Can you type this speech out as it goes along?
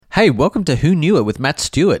Hey, welcome to Who Knew It with Matt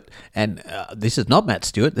Stewart. And this is not Matt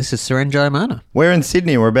Stewart, this is Suren Jayemanne. We're in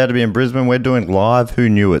Sydney. We're about to be in Brisbane. We're doing live Who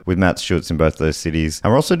Knew It with Matt Stewart's in both those cities.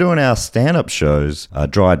 And we're also doing our stand-up shows,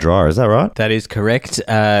 Dry, is that right? That is correct.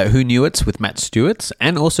 Who Knew It's with Matt Stewart's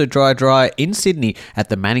and also Dry in Sydney at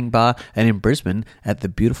the Manning Bar and in Brisbane at the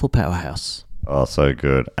beautiful Powerhouse. Oh, so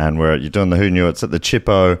good. And you're doing the Who Knew It's at the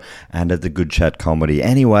Chippo and at the Good Chat Comedy.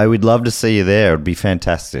 Anyway, we'd love to see you there. It'd be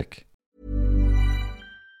fantastic.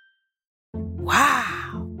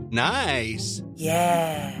 Wow. Nice.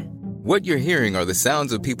 Yeah. What you're hearing are the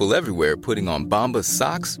sounds of people everywhere putting on Bombas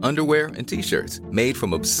socks, underwear, and T-shirts made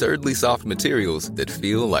from absurdly soft materials that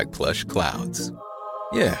feel like plush clouds.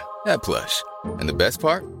 Yeah, that plush. And the best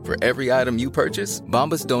part? For every item you purchase,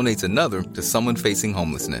 Bombas donates another to someone facing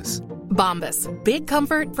homelessness. Bombas. Big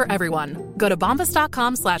comfort for everyone. Go to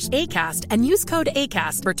bombas.com/ACAST and use code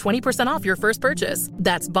ACAST for 20% off your first purchase.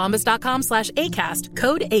 That's bombas.com/ACAST.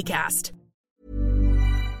 Code ACAST.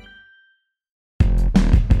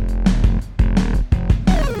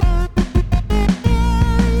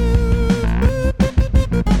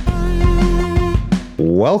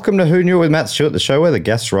 Welcome to Who Knew It with Matt Stewart, the show where the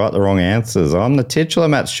guests write the wrong answers. I'm the titular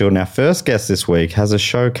Matt Stewart, and our first guest this week has a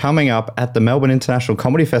show coming up at the Melbourne International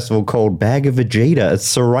Comedy Festival called Bag of Vegeta.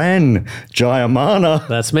 It's Suren Jayemanne.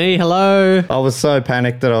 That's me. Hello. I was so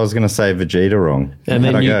panicked that I was going to say Vegeta wrong. And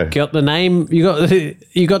then you got the name. You got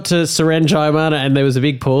to Suren Jayemanne, and there was a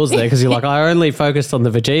big pause there because you're like, I only focused on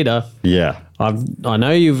the Vegeta. Yeah. I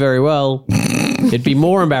know you very well. It'd be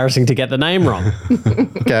more embarrassing to get the name wrong.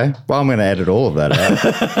 Okay. Well, I'm going to edit all of that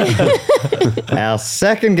out. Our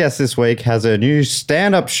second guest this week has a new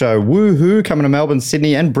stand-up show, Woohoo, coming to Melbourne,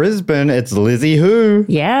 Sydney, and Brisbane. It's Lizzy Who.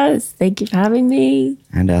 Yes. Thank you for having me.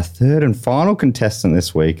 And our third and final contestant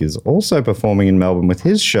this week is also performing in Melbourne with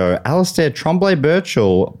his show, Alasdair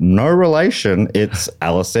Tremblay-Birchall. No relation. It's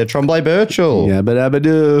Alasdair Tremblay-Birchall.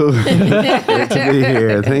 Yabba-dabba-doo. Great to be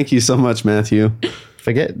here. Thank you so much, Matthew.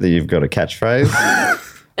 Forget that you've got a catchphrase.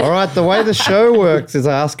 All right, the way the show works is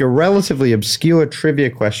I ask a relatively obscure trivia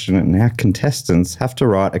question and our contestants have to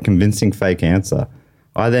write a convincing fake answer.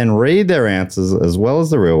 I then read their answers as well as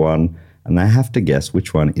the real one, and they have to guess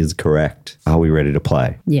which one is correct. Are we ready to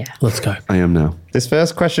play? Yeah. Let's go. I am now. This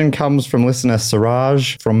first question comes from listener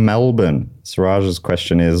Siraj from Melbourne. Siraj's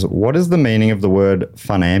question is, what is the meaning of the word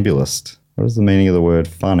funambulist? What is the meaning of the word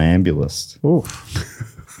funambulist? Oof.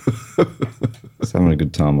 He's having a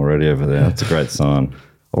good time already over there. That's a great sign.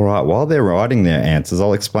 All right, while they're writing their answers,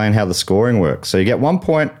 I'll explain how the scoring works. So you get 1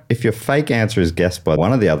 point if your fake answer is guessed by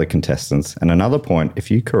one of the other contestants, and another point if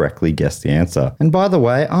you correctly guess the answer. And by the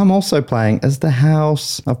way, I'm also playing as the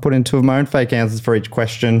house. I've put in two of my own fake answers for each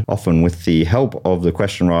question, often with the help of the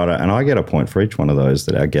question writer, and I get a point for each one of those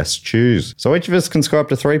that our guests choose. So each of us can score up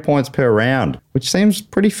to 3 points per round, which seems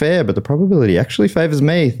pretty fair, but the probability actually favours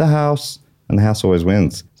me, the house. And the house always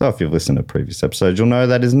wins. So if you've listened to previous episodes, you'll know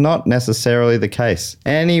that is not necessarily the case.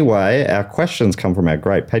 Anyway, our questions come from our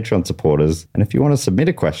great Patreon supporters. And if you want to submit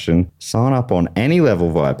a question, sign up on any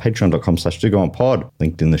level via patreon.com/dogoonpod,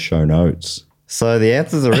 linked in the show notes. So the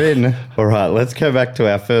answers are in. All right, let's go back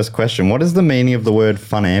to our first question. What is the meaning of the word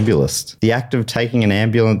funambulist? The act of taking an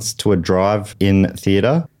ambulance to a drive-in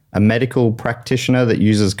theatre, a medical practitioner that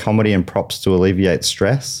uses comedy and props to alleviate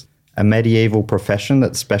stress, a medieval profession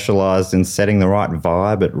that specialised in setting the right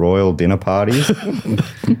vibe at royal dinner parties,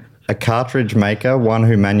 a cartridge maker, one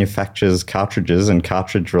who manufactures cartridges and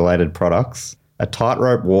cartridge-related products, a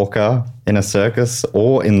tightrope walker in a circus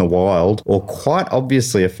or in the wild, or quite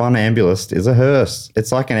obviously a funambulist is a hearse.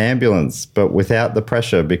 It's like an ambulance, but without the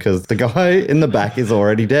pressure because the guy in the back is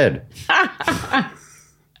already dead.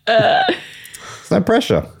 There's no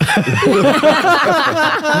pressure.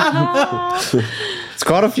 It's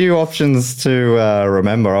quite a few options to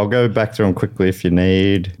remember. I'll go back through them quickly if you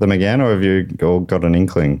need them again, or have you all got an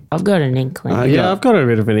inkling? I've got an inkling. I've got a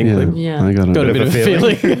bit of an inkling. Yeah. I got Got a bit of a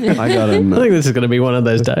feeling. I got I it. think this is going to be one of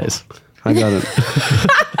those days. I got it.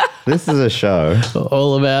 This is a show.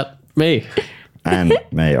 All about me. And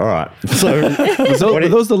me. All right. So, Were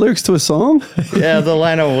those the lyrics to a song? yeah, the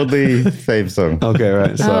Lana Woodley theme song. Okay, right.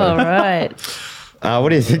 All Sorry. right. What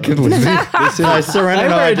do you think, Lizzy? Suren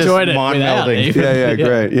and I just enjoyed it mind without melding. even. Yeah,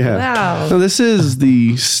 great. Yeah. Wow. So this is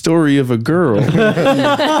the story of a girl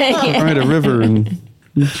ride a river and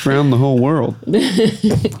drown the whole world.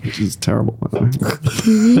 Which is terrible, by the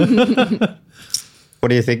way.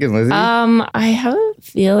 What are you thinking, Lizzy? I have a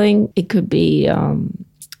feeling it could be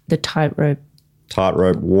the tightrope.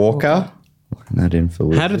 Tightrope walker. Looking that in for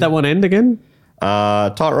Lizzy. How did that one end again?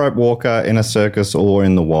 Tightrope walker in a circus or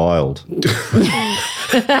in the wild.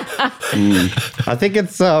 I think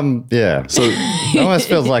it's yeah. So it almost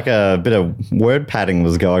feels like a bit of word padding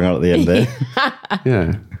was going on at the end there.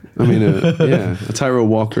 Yeah. I mean, a tightrope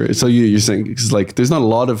walker. So you're saying, because like there's not a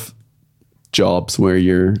lot of jobs where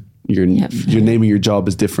you're naming your job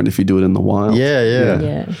is different if you do it in the wild.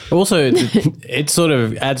 Yeah. Also, it sort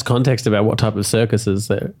of adds context about what type of circuses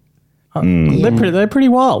they're. They're pretty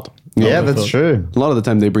wild. Yeah, that's true. A lot of the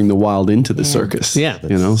time they bring the wild into the circus. Yeah.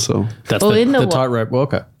 You know, so. That's Well, in the the tightrope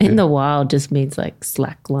walker. In the wild just means like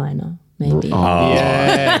slackliner, maybe.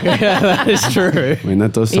 Yeah, that is true. I mean,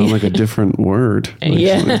 that does sound like a different word. Actually.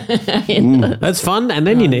 Yeah. That's fun, and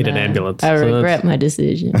then you need an ambulance. I So regret my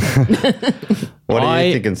decision. What are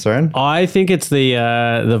you thinking, Suren? I think it's the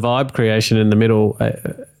vibe creation in the Middle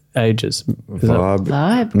Ages. Is that-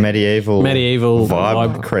 Vibe. Medieval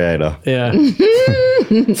vibe creator. Yeah.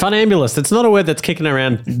 Funambulist. It's not a word that's kicking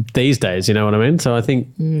around these days, you know what I mean? So I think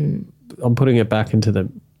I'm putting it back into the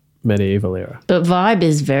medieval era. But vibe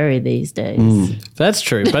is very these days. That's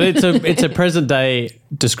true, but it's a present day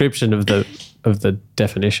description of the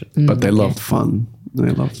definition. But they loved fun. They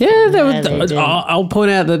loved fun. Yeah, they do. I'll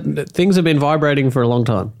point out that things have been vibrating for a long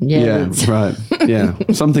time. Yeah, right. Yeah.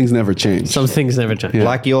 Some things never change. Some things never change.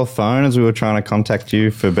 Like your phone as we were trying to contact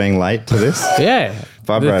you for being late to this. Yeah.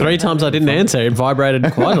 Vibrated. The 3 times I didn't answer, it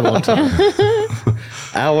vibrated quite a long time.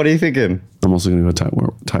 Al, what are you thinking? I'm also going to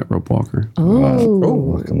go tightrope walker.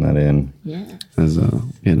 Locking that in. Yeah. As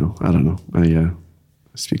you know, I don't know.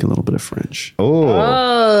 I speak a little bit of French.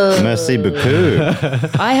 Oh, merci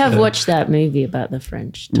beaucoup. I have watched that movie about the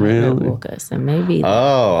French tightrope Really? walker, so maybe.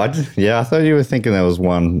 Oh, I thought you were thinking there was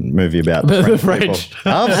one movie about the French.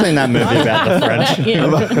 people. I've seen that movie about the French.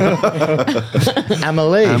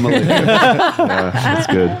 Amelie. That's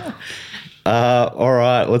good. All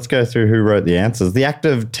right, let's go through who wrote the answers. The act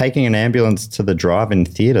of taking an ambulance to the drive-in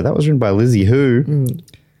theatre. That was written by Lizzy, who...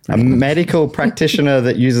 A medical practitioner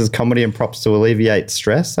that uses comedy and props to alleviate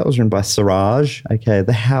stress. That was written by Siraj, aka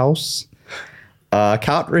The House. A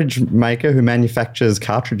cartridge maker who manufactures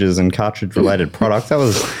cartridges and cartridge-related products. That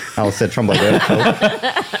was Alasdair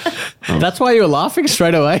Tremblay-Birchall. That's why you were laughing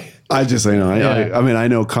straight away. I just, you know, I mean, I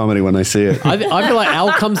know comedy when I see it. I feel like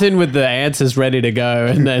Al comes in with the answers ready to go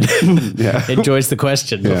and then enjoys the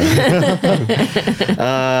question.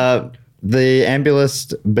 The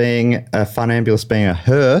ambulance being a funambulist being a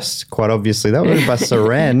hearse, quite obviously. That was written by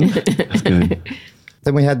Suren. That's good.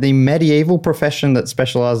 Then we had the medieval profession that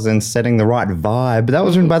specializes in setting the right vibe. That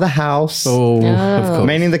was written by The House. Oh, of course.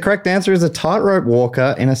 Meaning the correct answer is a tightrope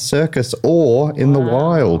walker in a circus or in the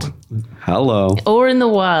wild. Hello. Or in the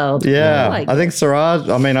wild. Yeah, I think Siraj,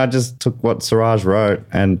 I just took what Siraj wrote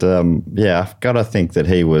and I've got to think that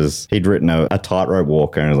he'd written a tightrope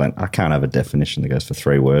walker and was like, I can't have a definition that goes for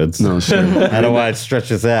 3 words. No, sure. How do I stretch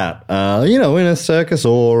this out? In a circus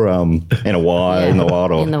or in a wild, in the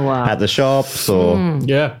wild or in the wild. at the shops or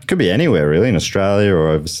could be anywhere really in Australia or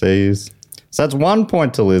overseas. So that's 1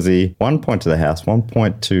 point to Lizzy, 1 point to The House, 1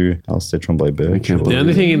 point to Alasdair Tremblay-Birchall. The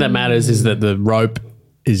only thing that matters is that the rope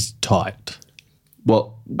is tight.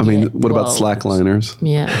 Well, I mean, what about slackliners?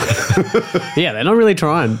 Yeah. Yeah, they're not really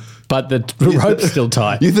trying, but the rope's still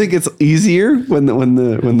tight. You think it's easier when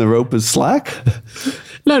the rope is slack?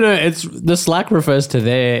 No, it's the slack refers to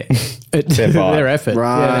their effort.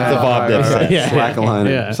 Right. The vibe they've set. Yeah.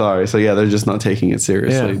 Slackliner. Yeah. Sorry. So they're just not taking it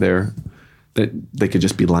seriously. Yeah. They could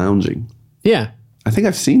just be lounging. Yeah. I think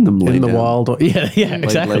I've seen them lay In the down. wild.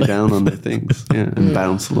 Exactly. Lay down on their things, and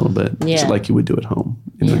bounce a little bit, just like you would do at home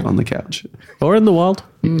on the couch. Or in the wild.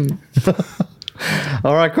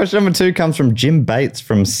 All right, question number 2 comes from Jim Bates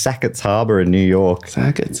from Sackett's Harbour in New York.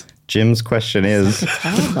 Sackets. Jim's question is...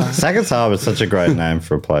 Sackett's Harbour is such a great name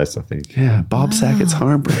for a place, I think. Yeah, Bob Sackett's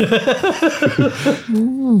Harbor.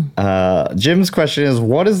 Jim's question is,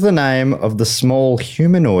 what is the name of the small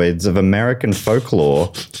humanoids of American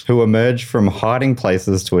folklore who emerge from hiding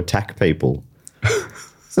places to attack people?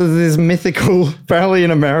 So there's mythical, apparently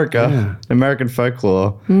in America, American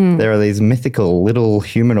folklore, there are these mythical little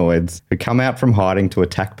humanoids who come out from hiding to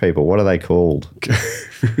attack people. What are they called?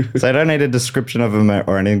 So I don't need a description of them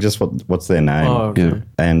or anything, just what's their name. Oh, okay. Yeah.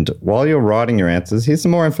 And while you're writing your answers, here's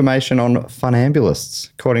some more information on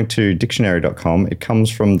funambulists. According to dictionary.com, it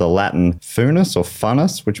comes from the Latin funus or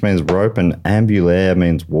funus, which means rope, and ambulare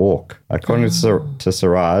means walk. According to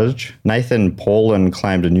Siraj, Nathan Paulin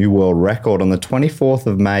claimed a new world record on the 24th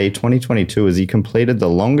of May 2022 as he completed the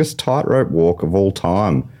longest tightrope walk of all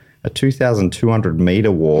time, a 2,200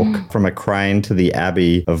 metre walk from a crane to the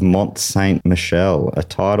Abbey of Mont Saint-Michel, a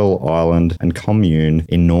tidal island and commune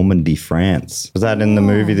in Normandy, France. Was that in the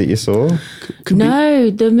movie that you saw? No,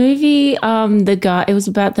 the movie, the guy, it was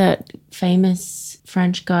about that famous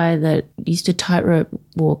French guy that used to tightrope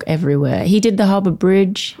walk everywhere. He did the Harbour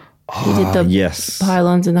Bridge. He did the yes.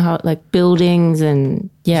 pylons and the buildings, and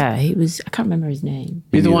he was. I can't remember his name.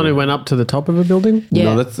 You're the one who went up to the top of a building? Yeah,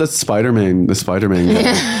 No, that's Spider-Man. The Spider-Man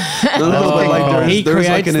guy. No, He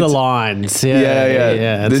creates the lines.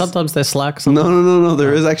 Yeah. And This- sometimes they're slack. No.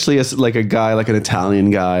 There is actually a guy, like an Italian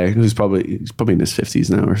guy, he's probably in his 50s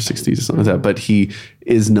now or 60s or something like that. But he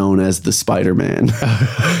is known as the Spider-Man.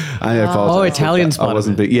 I apologize. Italian I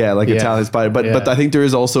wasn't Spider-Man. big. Yeah, like Italian Spider. But I think there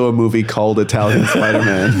is also a movie called Italian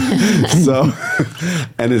Spider-Man. So,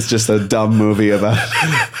 and it's just a dumb movie about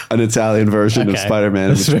an Italian version of Okay. Spider-Man,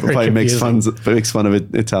 That's which very probably makes confusing. fun of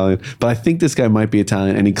it Italian. But I think this guy might be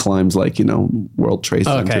Italian, and he climbs World Trade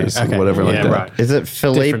Centers or whatever like that. Right. Is it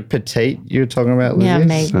Philippe Different. Petit you're talking about, Lizzy? Yeah,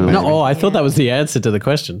 maybe. No, I thought that was the answer to the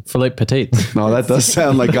question. Philippe Petit. No, that does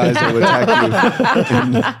sound like guys that would attack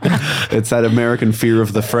you. It's that American fear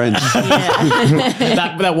of the French.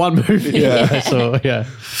 that one movie. Yeah. I saw, yeah.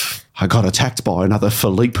 I got attacked by another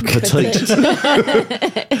Philippe Petit.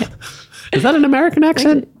 Is that an American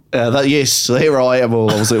accent? Yes, here I am. Well,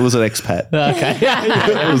 it was an expat. Okay.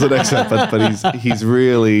 It was an expat, but he's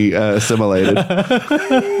really assimilated.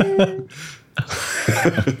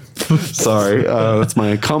 Sorry, that's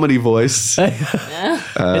my comedy voice.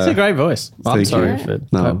 It's a great voice. I'm thank sorry you. for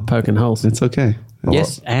No. poking holes. It's okay.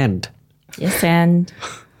 Yes, and. Yes, and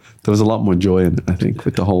There was a lot more joy in it, I think,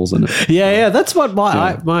 with the holes in it. Yeah, that's what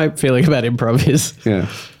my feeling about improv is. Yeah.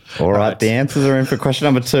 All right, the answers are in for question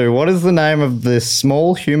number 2. What is the name of the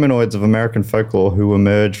small humanoids of American folklore who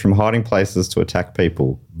emerge from hiding places to attack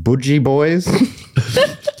people? Budgie boys?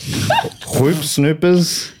 Whoop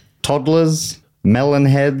snoopers? Toddlers? Melon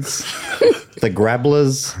heads? The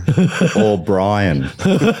grabblers? Or Brian?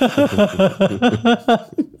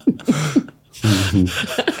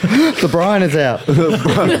 The Brian is out.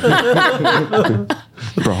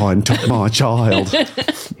 Brian took my child.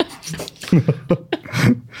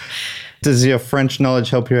 Does your French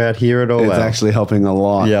knowledge help you out here at all? It's Al? actually helping a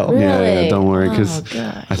lot. Yeah. Yeah, Really? don't worry, because Oh,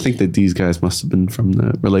 gosh. I think that these guys must have been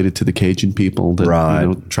related to the Cajun people that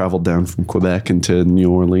Right. traveled down from Quebec into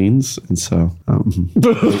New Orleans, and so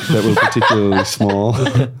that were particularly small.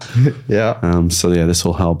 Yeah. So yeah, this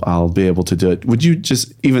will help. I'll be able to do it. Would you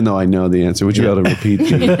just, even though I know the answer, would you be able to repeat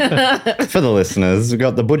the For the listeners, we've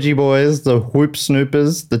got the Budgie boys, the Whoop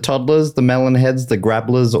snoopers, the toddlers, the melon heads, the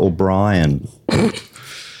grabblers, or Brian?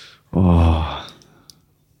 I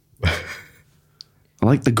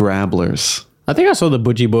like the grabblers. I think I saw the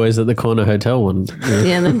Budgie Boys at the corner hotel one.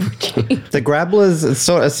 The grabblers, it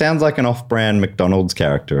sounds like an off-brand McDonald's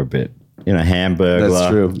character a bit. You know, hamburger. That's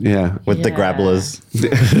true. Yeah. With the Yeah. grabblers.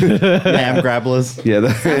 Ham grabblers.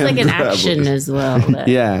 Yeah. sounds like an action as well. that-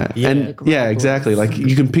 Yeah. And yeah, exactly. Like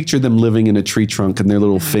you can picture them living in a tree trunk and their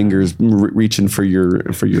little fingers reaching for your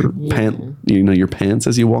pant, your pants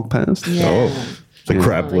as you walk past. Yeah. Oh, the Go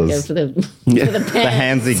grabblers. for the Yeah. for the The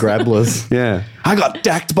pants. handsy grabblers. Yeah. I got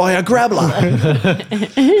dacked by a grabbler.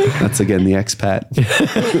 That's again the expat.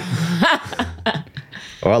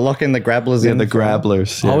 All right, lock in the grabblers. Yeah, in the for-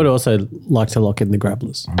 grabblers. I Yeah. would also like to lock in the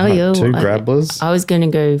grabblers. Oh, yeah. 2 I- grabblers. I was going to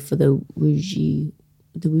go for the Woogie.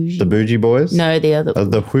 The Woogie. The Bougie boys. No, the other.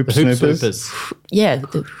 The Whoop snoopers. Yeah.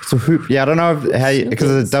 The So Whoop. Yeah, I don't know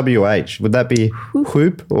because it's WH. Would that be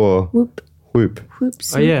Whoop or Whoop. Whoop? Whoop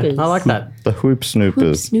Oh, yeah. snoopers. I like that. The Whoop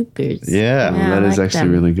snoopers. Snoopers. Yeah. That I is like actually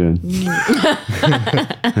them. really good.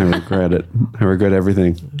 I regret it. I regret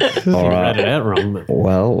everything. All I right. read it out wrong. but-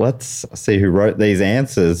 Well, let's see who wrote these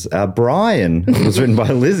answers. Brian was written by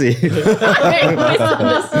Lizzy.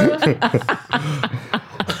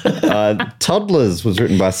 Toddlers was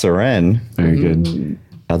written by Suren. Very good.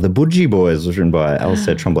 The Budgie Boys was written by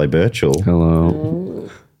Alasdair Tremblay-Birchall. Hello.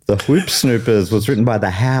 The Whoop Snoopers was written by The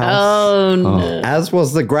House. Oh, no. As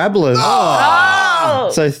was The Grabblers.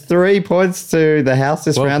 So 3 points to The House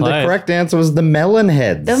this Well round. played. The correct answer was The Melon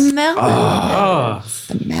Heads. The melon.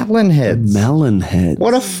 The Melon Heads. Melon head.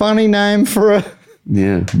 What a funny name for a...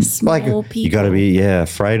 Yeah. Like, Small you got to people. be,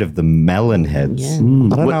 afraid of the melon heads. Yeah. I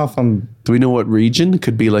don't know if I'm Do we know what region?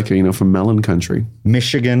 Could be like, from melon country.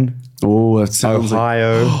 Michigan, Oh, that sounds like.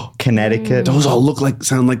 Ohio, Connecticut. Those all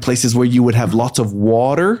sound like places where you would have lots of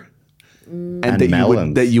water. And that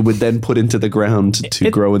melons. you would then put into the ground to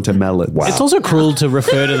grow into melons. It's also cruel to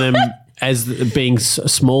refer to them as being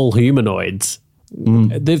small humanoids.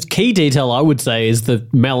 The key detail I would say is the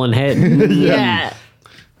melon head. Yeah.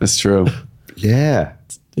 That's true. Yeah.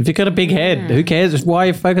 If you've got a big head, who cares? Why are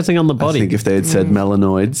you focusing on the I body? think if they had said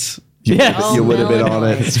melanoids, Yes. you would have been on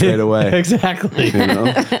it straight away. Exactly. You know?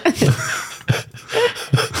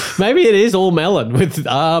 Maybe it is all melon with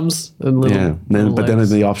arms and little. Yeah. little But then legs.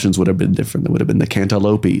 the options would have been different. There would have been the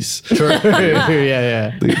cantaloupes, True.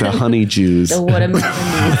 yeah. the honeydews. The watermelon.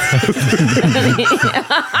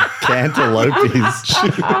 Cantaloupes.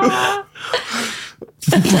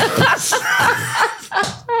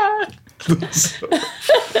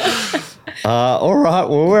 All right.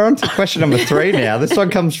 Well, we're on to question number 3 now. This one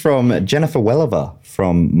comes from Jennifer Welliver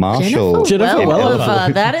from Marshall. Jennifer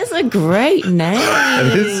Welliver. That is a great name.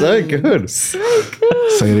 It is so good.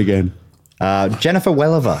 Say it again. Jennifer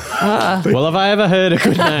Welliver. Well, have I ever heard a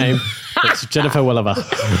good name? It's Jennifer Welliver.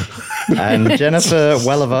 And Jennifer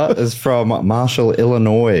Welliver is from Marshall,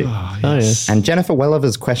 Illinois. Oh, yes. And Jennifer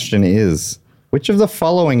Welliver's question is, which of the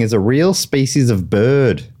following is a real species of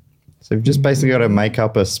bird? So you've just basically got to make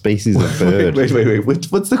up a species of bird. Wait.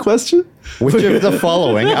 What's the question? Which of the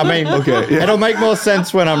following? I mean, it'll make more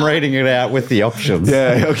sense when I'm reading it out with the options.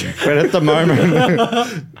 Yeah, okay. But at the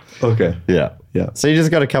moment... Okay. Yeah. So you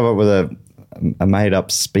just got to come up with a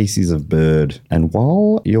made-up species of bird. And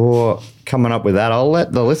while you're coming up with that, I'll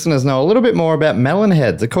let the listeners know a little bit more about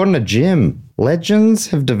melonheads. According to Jim, legends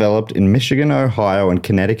have developed in Michigan, Ohio, and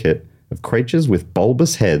Connecticut of creatures with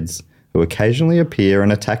bulbous heads who occasionally appear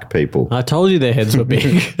and attack people. I told you their heads were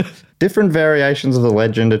big. Different variations of the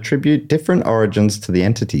legend attribute different origins to the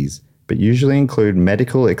entities, but usually include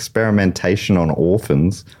medical experimentation on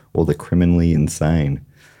orphans or the criminally insane.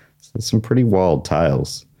 So there's some pretty wild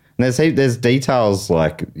tales. And there's details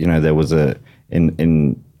like, there was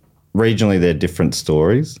in regionally they're different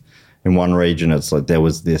stories. In one region, it's like there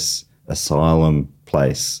was this asylum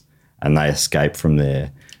place and they escaped from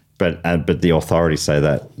there. But the authorities say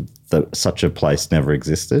that such a place never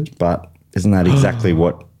existed. But isn't that exactly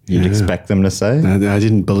what you'd expect them to say? I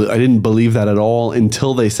didn't believe that at all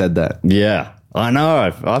until they said that. Yeah, I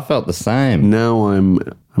know. I felt the same. Now I'm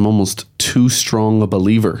almost too strong a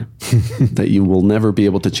believer that you will never be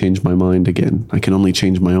able to change my mind again. I can only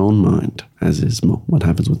change my own mind, as is what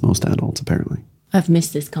happens with most adults, apparently. I've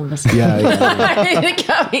missed this conversation. Yeah.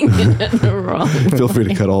 Coming in at the wrong. Feel free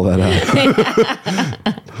to cut all that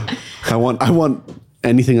out. I want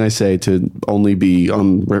anything I say to only be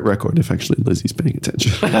on record if actually Lizzie's paying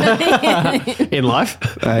attention. In life?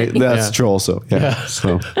 That's true also. Yeah.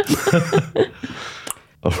 So.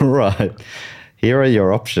 All right. Here are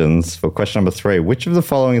your options for question number 3. Which of the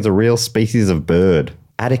following is a real species of bird?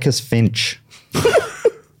 Atticus finch.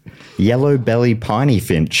 Yellow belly piney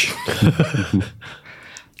finch.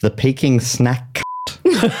 The Peking snack.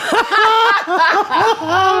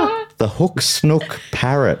 The hook snook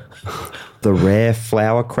parrot. The rare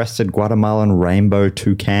flower-crested Guatemalan rainbow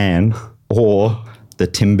toucan, or the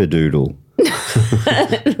timberdoodle.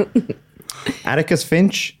 Atticus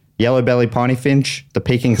finch, yellow belly piney finch, the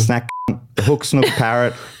Peking snack, the hook snook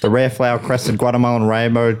parrot, the rare flower-crested Guatemalan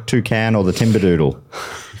rainbow toucan, or the timberdoodle.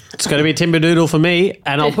 It's going to be Timberdoodle for me,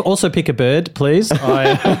 and I'll also pick a bird, please. No,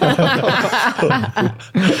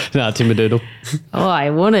 Timberdoodle. Oh, I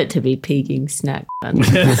want it to be Peking snack. What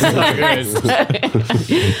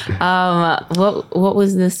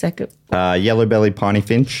was the second? Yellow belly piney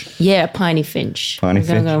finch. Yeah, piney finch. Piney I'm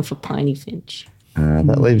finch. going for piney finch.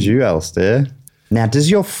 That leaves you, Alasdair. Now,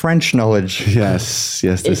 does your French knowledge... Yes,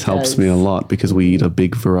 this helps does. me a lot because we eat a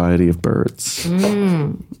big variety of birds.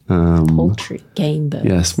 Poultry, game birds.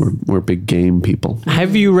 Yes, we're big game people.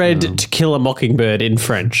 Have you read To Kill a Mockingbird in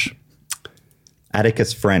French?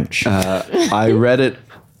 Atticus French. I read it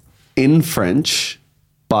in French,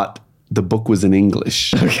 but the book was in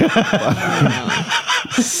English.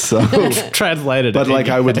 So, Translated but it. like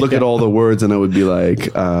I would look at all the words and I would be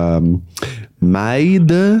like,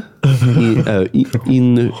 maid in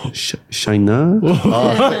China.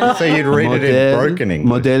 So you'd read it in broken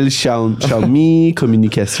English. Modèle Xiaomi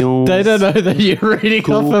communication. They don't know that you're reading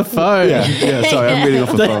off a phone. Yeah, sorry, I'm reading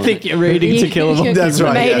off a They phone. think you're reading To Kill a Mockingbird. That's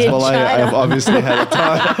right. Made Yes. in Well, I've obviously had a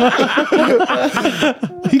time.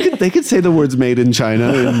 They could say the words "made in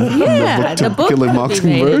China" in Yeah, the the book book To Kill a could be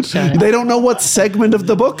made in Mockingbird. China. They don't know what segment of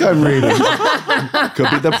the book I'm reading.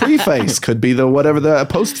 Could be the preface. Could be the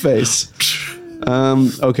postface.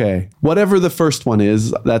 Okay. Whatever the first one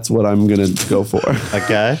is, that's what I'm gonna go for.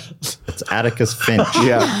 Okay. It's Atticus Finch.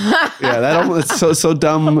 Yeah. It's so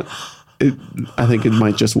dumb. I think it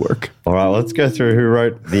might just work. All right, let's go through who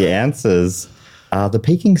wrote the answers. The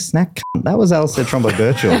Peking snack, that was Alasdair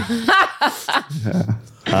Tremblay-Birchall.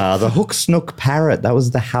 The hook snook parrot, that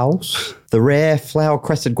was the house. The rare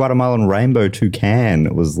flower-crested Guatemalan rainbow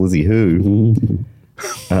toucan was Lizzy Who.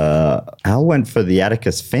 Al went for the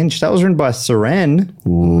Atticus Finch. That was written by Suren,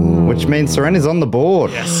 which means Suren is on the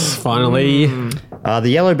board. Yes, finally. The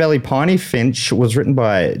Yellow-bellied Piney Finch was written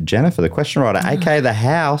by Jennifer, the question writer, aka The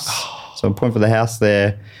House. So a point for The House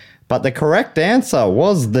there. But the correct answer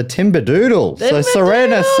was the Timberdoodle. So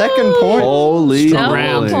Serena, second point. Holy Strong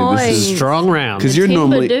moly. round. This is Strong round. because you're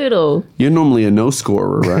normally Timberdoodle. a no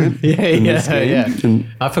scorer, right? Yeah. And,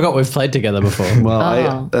 I forgot we've played together before.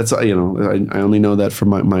 well, that's I only know that from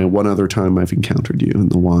my one other time I've encountered you in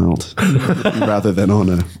the wild, rather than on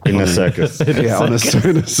a circus. on a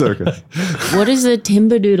circus. What does a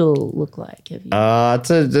Timberdoodle look like? Have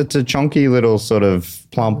you- It's a chunky little sort of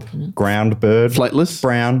plump ground bird. Flightless?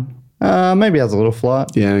 Brown. Maybe has a little flight.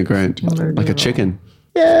 Yeah, great. Like a chicken.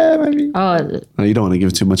 Yeah, maybe. Oh, You don't want to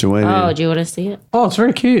give too much away. do you? do you want to see it? Oh, it's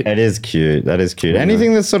very cute. It is cute. That is cute.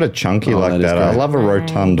 Anything that's sort of chunky like that is that. I great. love a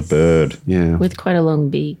rotund bird. Yeah. With quite a long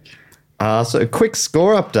beak. So a quick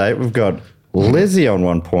score update. We've got Lizzy on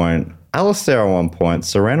 1 point, Alasdair on 1 point,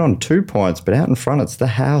 Suren on 2 points, but out in front it's The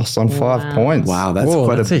House on 5 points. Wow, that's Whoa,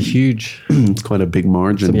 quite that's a a huge. it's quite a big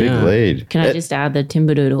margin. Big lead. Can I just add that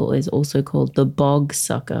Timberdoodle is also called the bog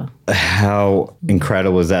sucker? How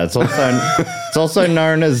incredible is that? It's also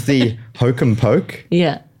known as the Hokum Poke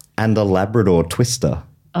Yeah. and the Labrador Twister.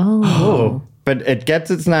 Oh. But it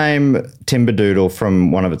gets its name Timberdoodle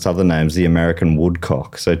from one of its other names, the American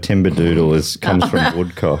woodcock. So Timberdoodle comes from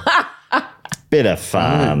woodcock. Bit of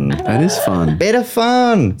fun. That is fun. Bit of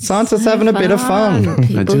fun. Scientists having a bit of fun.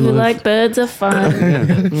 People who like birds are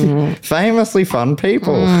fun. Famously fun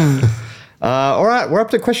people. All right, we're up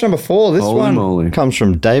to question number 4. This Holy one moly. comes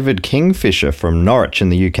from David Kingfisher from Norwich in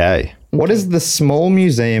the UK. What is the small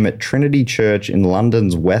museum at Trinity Church in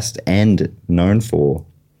London's West End known for?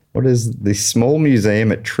 What is the small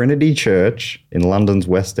museum at Trinity Church in London's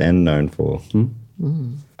West End known for?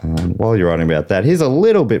 While you're writing about that, here's a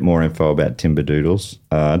little bit more info about Timberdoodles.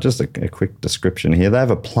 Just a quick description here. They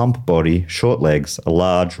have a plump body, short legs, a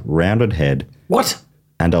large, rounded head, What?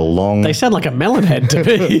 and a long... They sound like a melon head to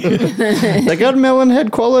me. They got melon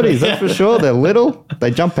head qualities, that's for sure. They're little,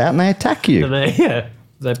 they jump out and they attack you.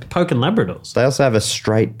 They're poking Labradors. They also have a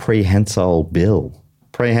straight prehensile bill.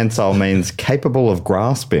 Prehensile means capable of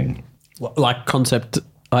grasping. Like concept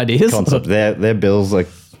ideas? Their bills are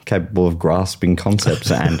capable of grasping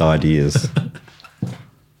concepts and ideas.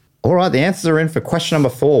 All right, the answers are in for question number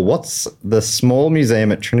 4. What's the small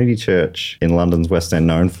museum at Trinity Church in London's West End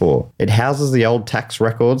known for? It houses the old tax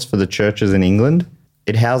records for the churches in England.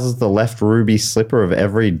 It houses the left ruby slipper of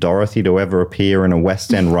every Dorothy to ever appear in a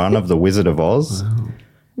West End run of The Wizard of Oz. Wow.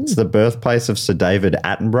 It's the birthplace of Sir David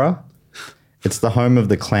Attenborough. It's the home of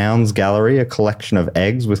the Clowns Gallery, a collection of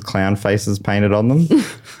eggs with clown faces painted on them.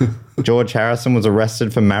 George Harrison was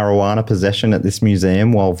arrested for marijuana possession at this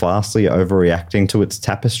museum while vastly overreacting to its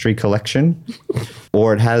tapestry collection.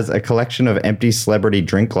 Or it has a collection of empty celebrity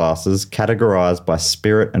drink glasses categorized by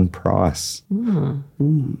spirit and price.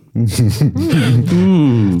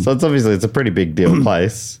 So it's a pretty big deal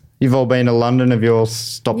place. You've all been to London. Have you all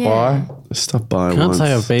stopped by? Stop by Can't once.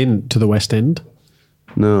 say I've been to the West End.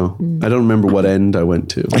 No, I don't remember what end I went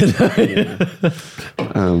to.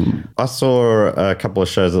 I saw a couple of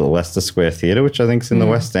shows at the Leicester Square Theatre, which I think is in the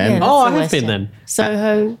West End. Yeah, Oh, that's I the have West been End. then.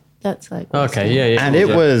 Soho, that's like... Okay, yeah. And it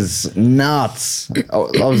was nuts. I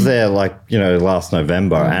was there last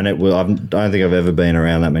November, and I don't think I've ever been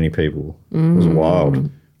around that many people. It was wild.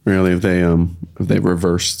 Really, have they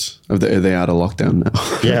reversed? Are they out of lockdown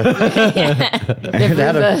now? Yeah. They've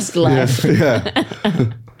reversed life.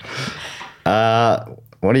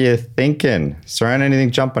 What are you thinking? Suren,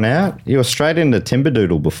 anything jumping out? You were straight into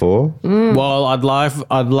Timberdoodle before. Well, I'd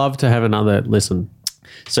love to have another listen.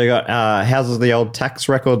 So you got houses the old tax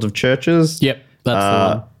records of churches. Yep, that's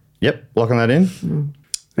the one. Yep, locking that in.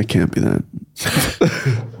 It can't be that.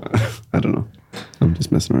 I don't know. I'm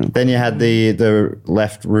just messing around. Then you had the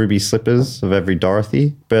left ruby slippers of every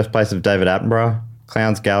Dorothy. Birthplace of David Attenborough.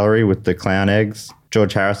 Clown's Gallery with the clown eggs.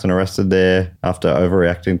 George Harrison arrested there after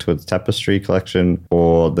overreacting to its tapestry collection,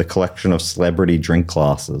 or the collection of celebrity drink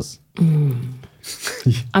glasses.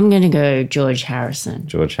 I'm going to go George Harrison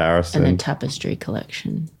George Harrison. and the tapestry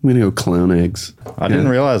collection. I'm going to go clown eggs. I didn't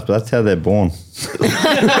realize, but that's how they're born.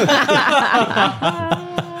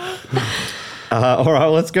 All right,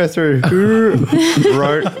 let's go through who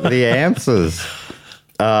wrote the answers.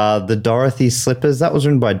 The Dorothy slippers, that was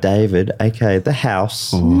written by David, aka The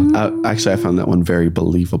House. Actually, I found that one very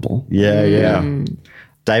believable. Yeah.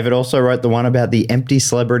 David also wrote the one about the empty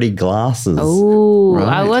celebrity glasses. Oh,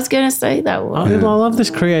 I was going to say that one. I love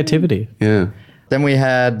this creativity. Yeah. Then we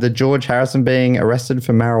had the George Harrison being arrested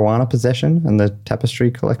for marijuana possession and the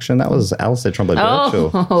tapestry collection. That was Alasdair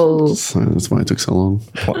Tremblay-Birchall. Oh, So that's why it took so long.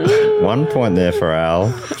 1 point there for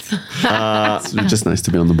Al. It's just nice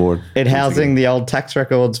to be on the board. It housing the old tax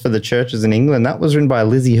records for the churches in England. That was written by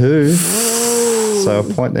Lizzy Who. So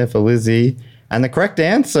a point there for Lizzy. And the correct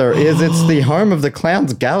answer is it's the home of the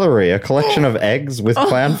Clown's Gallery, a collection of eggs with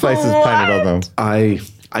clown faces painted on them.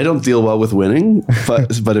 I don't deal well with winning,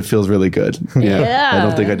 but it feels really good. Yeah. I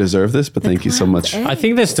don't think I deserve this, but thank you so much. I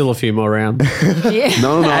think there's still a few more rounds.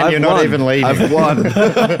 No, And you're not even leading. I've won.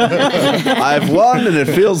 I've won, and it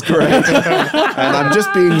feels great. And I'm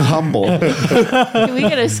just being humble. can we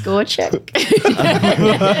get a score check?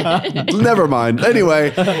 Never mind.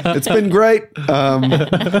 Anyway, it's been great.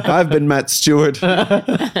 I've been Matt Stewart.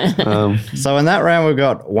 So in that round, we've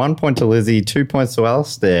got 1 point to Lizzy, 2 points to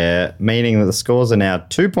Alasdair, meaning that the scores are now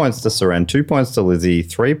 2 points to Suren, 2 points to Lizzy,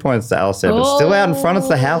 3 points to Alasdair, but still out in front. It's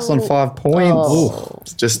the house on 5 points.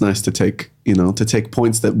 It's just nice to take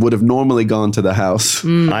points that would have normally gone to the house.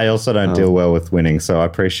 I also don't deal well with winning, so I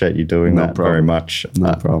appreciate you doing that very much.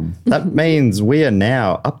 No problem. That means we are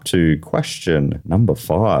now up to question number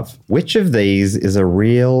 5. Which of these is a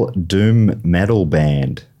real doom metal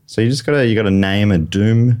band? So you gotta name a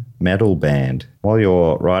doom metal band. While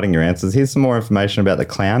you're writing your answers, here's some more information about the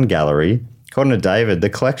Clown Gallery. According to David, the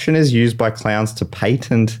collection is used by clowns to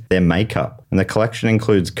patent their makeup, and the collection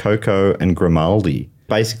includes Coco and Grimaldi.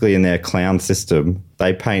 Basically, in their clown system,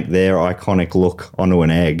 they paint their iconic look onto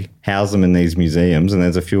an egg, house them in these museums, and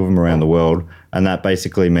there's a few of them around the world, and that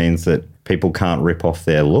basically means that people can't rip off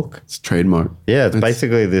their look. It's trademark. Yeah, it's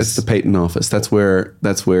basically this. It's the patent office. That's where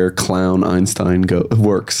Clown Einstein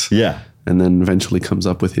works. Yeah. And then eventually comes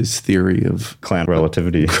up with his theory of Clown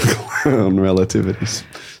relativity. clown relativity.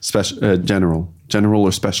 General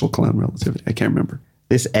or special clown relativity. I can't remember.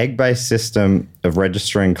 This egg-based system of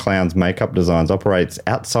registering clowns' makeup designs operates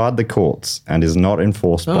outside the courts and is not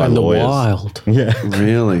enforced by in the lawyers. wild. Yeah.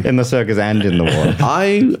 Really? In the circus and in the wild.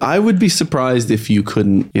 I would be surprised if you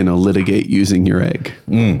couldn't, litigate using your egg.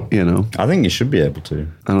 I think you should be able to.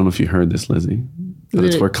 I don't know if you heard this, Lizzy. But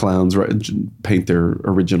it's where clowns paint their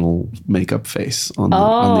original makeup face on the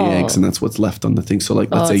eggs, and that's what's left on the thing. So,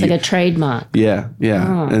 let's say it's like a trademark. Yeah.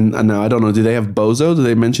 And now I don't know. Do they have Bozo? Do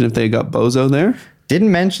they mention if they got Bozo there? Didn't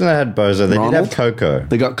mention they had Bozo. They Ronald? did have Coco.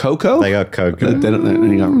 They got Coco? They got Coco. They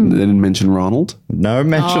didn't mention Ronald? No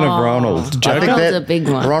mention of Ronald. Ronald's a big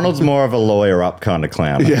one. Ronald's more of a lawyer up kind of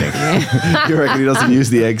clown, I think. You reckon he doesn't use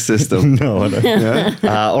the egg system? No, I don't. Yeah?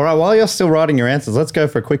 All right, while you're still writing your answers, let's go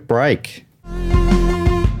for a quick break.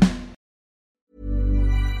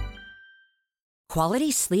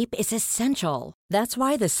 Quality sleep is essential. That's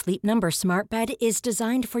why the Sleep Number Smart Bed is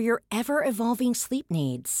designed for your ever-evolving sleep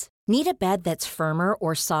needs. Need a bed that's firmer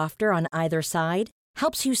or softer on either side?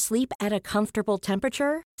 Helps you sleep at a comfortable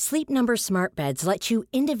temperature? Sleep Number Smart Beds let you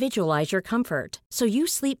individualize your comfort, so you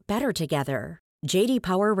sleep better together. J.D.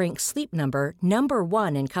 Power ranks Sleep Number number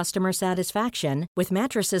 1 in customer satisfaction with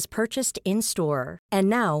mattresses purchased in-store. And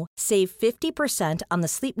now, save 50% on the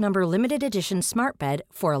Sleep Number Limited Edition Smart Bed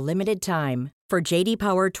for a limited time. For J.D.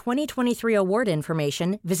 Power 2023 award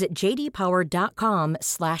information, visit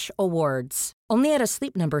jdpower.com/awards. Only at a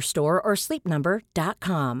Sleep Number store or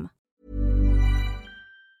sleepnumber.com.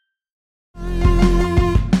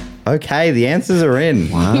 Okay, the answers are in.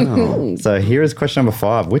 Wow. So here is question number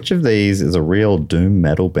 5. Which of these is a real doom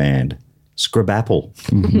metal band? Scribapple,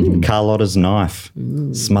 Carlotta's Knife,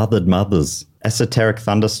 Smothered Mothers, Esoteric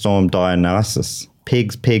Thunderstorm Dionysus,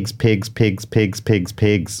 Pigs,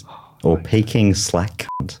 or Peking Slack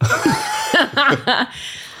Cunt.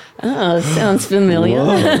 Oh, sounds familiar.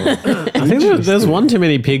 I think there's one too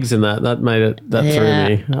many pigs in that. That made it. That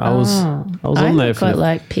threw me. I was on there for quite the,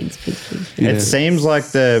 like pigs. It seems like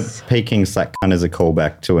the Peking Slack Cunt is a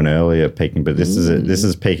callback to an earlier Peking, but this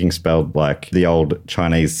is Peking spelled like the old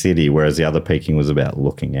Chinese city, whereas the other Peking was about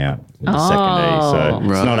looking out with the second E. So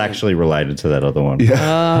it's not actually related to that other one.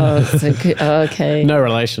 Oh, so good. Okay. no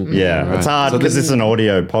relation. Yeah, it's hard because it's an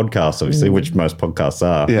audio podcast, obviously, which most podcasts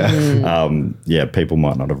are. Yeah. People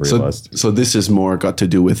might not have realized. So this is more got to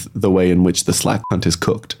do with the way in which the slack hunt is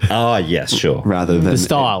cooked. Oh, yes, sure. Rather than The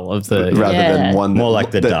style of the. rather than one More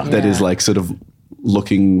like the duck. that is like sort of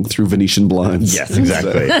looking through Venetian blinds. Yes,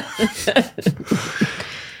 exactly.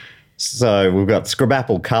 So we've got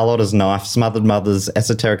Scribapple, Carlotta's Knife, Smothered Mothers,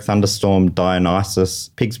 Esoteric Thunderstorm, Dionysus,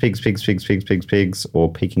 Pigs,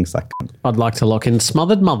 or Peking Slack. I'd like to lock in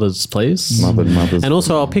Smothered Mothers, please. Smothered Mothers. And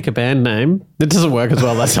also, I'll pick a band name. It doesn't work as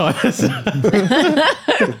well that time.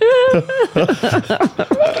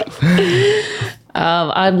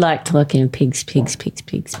 I'd like to look in pigs.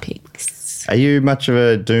 Yes. Are you much of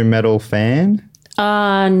a doom metal fan?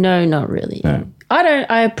 No, not really. No.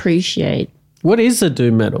 I appreciate. What is a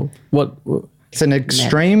doom metal? What? It's an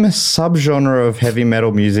extreme subgenre of heavy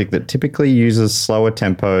metal music that typically uses slower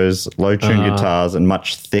tempos, low-tuned guitars, and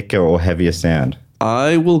much thicker or heavier sound.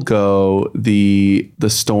 I will go the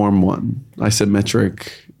Storm one. Isometric.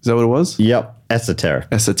 Is that what it was? Yep, esoteric.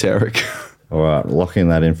 Esoteric. All right, locking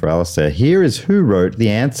that in for Alasdair. Here is who wrote the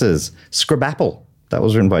answers. Scribapple. That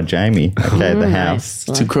was written by Jamie. Okay, The House.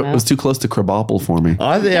 Nice. It was too close to Crabapple for me.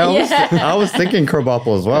 I was thinking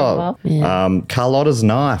Crabapple as well. Yeah. Carlotta's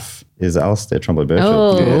Knife is Alasdair Tremblay-Birchall.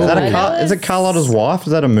 Oh, Is that is it Carlotta's Wife?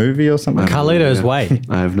 Is that a movie or something? Carlito's Way.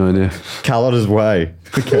 I have no idea. Carlotta's Way.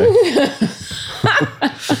 Okay.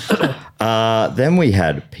 Then we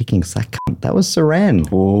had Picking Sack Cunt. That was Suren.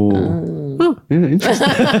 Oh, yeah, interesting.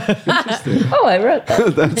 Oh, I wrote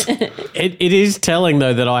that. It is telling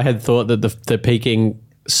though that I had thought that the Peking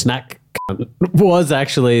snack was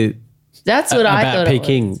actually That's what I about thought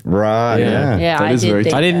Peking. it was. Right, yeah. Yeah, That I is did very-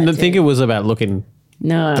 think I didn't that think too. it was about looking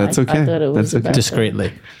No, That's I okay. thought it was That's okay. about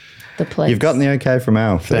discreetly. the place. You've gotten the okay from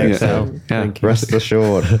Al. Thanks, Yeah. Al. Yeah. Thank you. Rest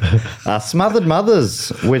assured. Smothered Mothers,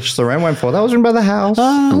 which Suren went for. That was written by The House.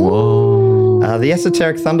 The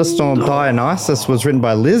Esoteric Thunderstorm Dionysus was written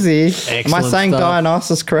by Lizzy. Am I Excellent saying stuff.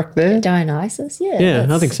 Dionysus correct there? Dionysus. Yeah, Yeah, I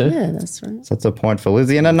that's- think so. Yeah, that's right. So that's a point for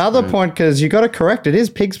Lizzy. And another point because you got it correct. It is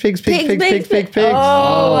pigs.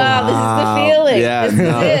 Oh wow, this is the feeling. Yeah, this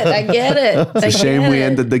no. is it. I get it. It's a shame we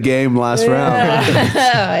ended the game last round.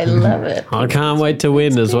 I love it. I can't wait to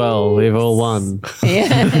win as well. We've all won.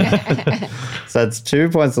 So that's 2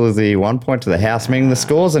 points to Lizzy, 1 point to The House, meaning the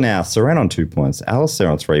scores are now Suren on 2 points, Alasdair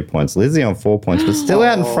on 3 points, Lizzy on 4 points, but still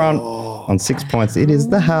out in front on 6 points. It is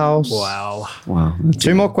The House. Wow. Wow.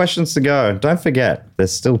 2 more questions to go. Don't forget,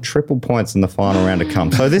 there's still triple points in the final round to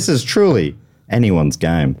come. So this is truly anyone's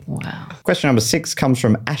game. Wow. Question number 6 comes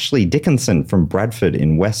from Ashley Dickinson from Bradford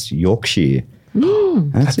in West Yorkshire.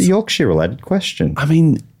 And it's a Yorkshire-related question. I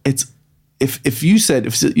mean, it's if you said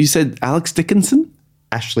Alex Dickinson,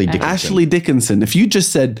 Ashley Dickinson. Ashley Dickinson. If you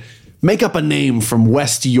just said make up a name from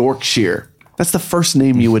West Yorkshire, that's the first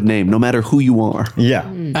name you would name, no matter who you are.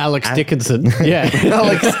 Yeah. Alex Dickinson. Yeah.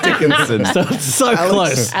 Alex Dickinson. So it's so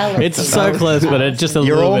close. Alex. It's so close, but it's just a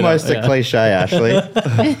You're little bit almost off, a cliche, Ashley.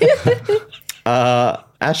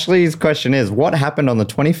 Ashley's question is, what happened on the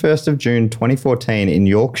 21st of June 2014 in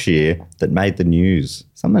Yorkshire that made the news?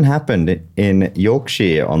 Something happened in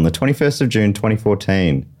Yorkshire on the 21st of June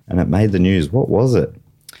 2014 and it made the news. What was it?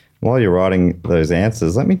 While you're writing those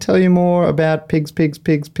answers, let me tell you more about pigs. 7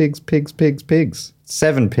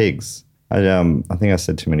 pigs. I think I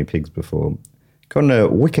said too many pigs before. According to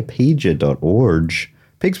wikipedia.org,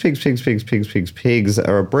 Pigs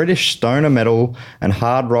are a British stoner metal and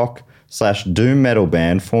hard rock / doom metal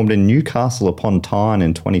band formed in Newcastle upon Tyne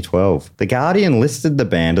in 2012. The Guardian listed the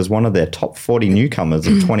band as one of their top 40 newcomers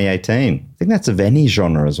of 2018. I think that's of any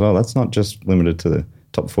genre as well. That's not just limited to the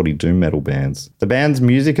top 40 doom metal bands. The band's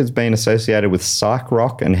music has been associated with psych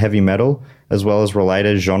rock and heavy metal, as well as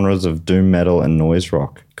related genres of doom metal and noise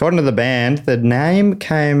rock. According to the band, the name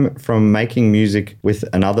came from making music with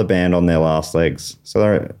another band on their last legs.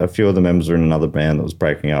 So a few of the members were in another band that was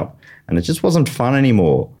breaking up, and it just wasn't fun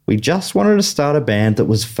anymore. We just wanted to start a band that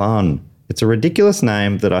was fun. It's a ridiculous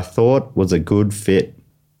name that I thought was a good fit.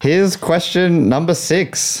 Here's question number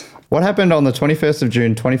 6. What happened on the 21st of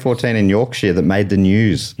June 2014 in Yorkshire that made the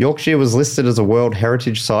news? Yorkshire was listed as a World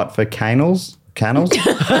Heritage Site for canals. Canals?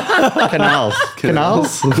 Canals.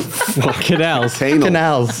 Canals? Canals.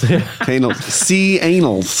 Canals. Canals. Sea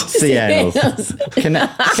anals. Sea anals.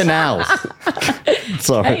 Canals.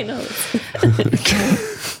 Sorry.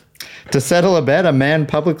 To settle a bet, a man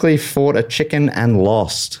publicly fought a chicken and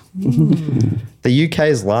lost. The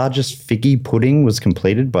UK's largest figgy pudding was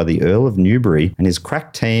completed by the Earl of Newbury and his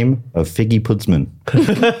crack team of figgy pudsmen.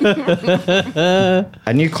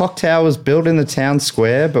 A new clock tower was built in the town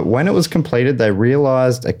square, but when it was completed, they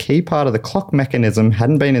realised a key part of the clock mechanism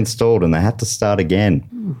hadn't been installed and they had to start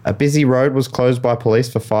again. A busy road was closed by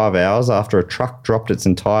police for 5 hours after a truck dropped its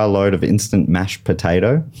entire load of instant mashed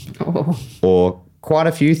potato. Or quite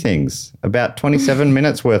a few things. About 27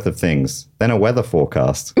 minutes worth of things. Then a weather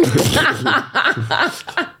forecast. A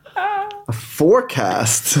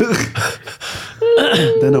forecast.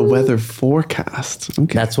 Then a weather forecast.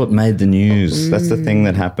 Okay. That's what made the news. That's the thing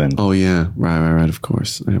that happened. Oh, yeah. Right. Of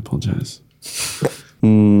course. I apologize.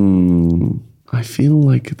 I feel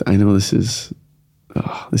like I know this is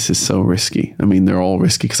so risky. I mean, they're all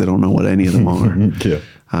risky because I don't know what any of them are. Yeah.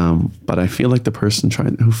 But I feel like the person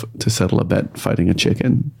trying to settle a bet fighting a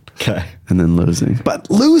chicken Okay. And then losing. But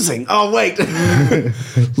losing. Oh, wait.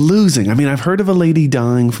 Losing. I mean, I've heard of a lady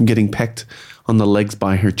dying from getting pecked on the legs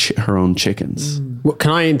by her own chickens. Well,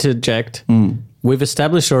 can I interject? We've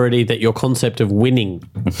established already that your concept of winning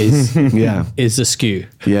is is askew.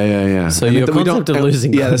 Yeah. So your concept of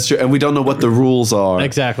losing. Yeah, that's true. And we don't know what the rules are.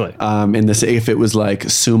 Exactly. In this, if it was like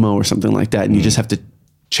sumo or something like that, and you just have to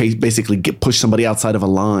chase, basically push somebody outside of a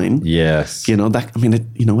line. Yes. You know, that, I mean,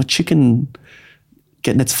 a chicken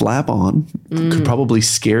getting its flap on could probably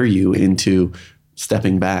scare you into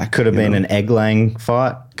stepping back. Could have been an egg-laying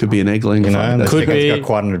fight. Could be an egg-laying fight. The Could chicken's be. got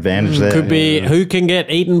quite an advantage there. Could be who can get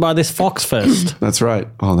eaten by this fox first. That's right.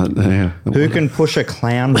 Oh, yeah. Who can push a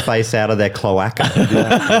clown face out of their cloaca?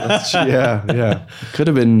 Yeah. Could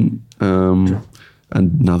have been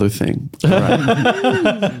another thing. All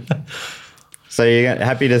right. So you're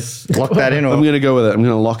happy to lock that in? Or? I'm going to go with it. I'm going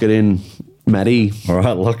to lock it in, Maddie. All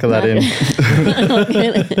right, lock that in.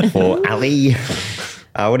 For Ali.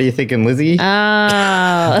 What are you thinking, Lizzy?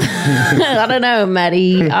 I don't know,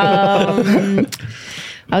 Maddie. I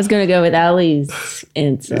was going to go with Ali's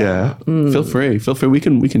answer. Yeah. Feel free. We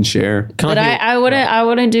can share. But I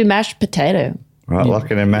wouldn't do mashed potato. Right, lock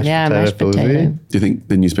it in mashed potato mashed for Lizzy. potato. Do you think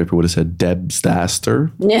the newspaper would have said Deb's Daster?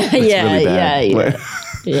 Yeah.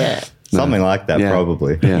 Something like that, Yeah.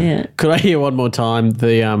 probably. Yeah. Could I hear one more time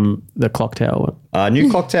the clock tower one?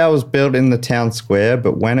 New clock tower was built in the town square,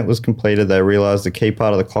 but when it was completed, they realised the key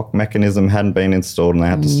part of the clock mechanism hadn't been installed and they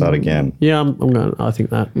had to start again. Yeah, I'm going. I think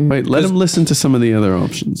that. Wait, let him listen to some of the other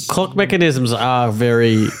options. Clock mechanisms are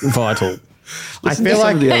very vital. I feel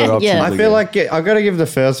like the other options Yeah. I feel like I've got to give the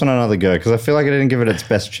first one another go because I feel like I didn't give it its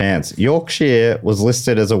best chance. Yorkshire was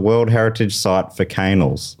listed as a World Heritage Site for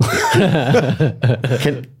canals.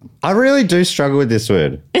 I really do struggle with this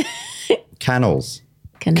word. Canals.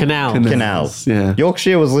 Canal. Canals. Yeah.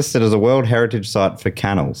 Yorkshire was listed as a World Heritage Site for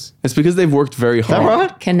canals. It's because they've worked very hard.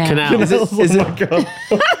 Right? Canal. Is it? Oh,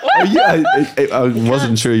 yeah, I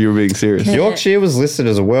wasn't sure you were being serious. Yorkshire was listed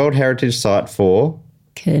as a World Heritage Site for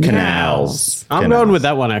canals. I'm going with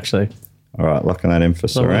that one actually. All right, locking that in for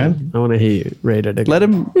Suren. I want to hear you read it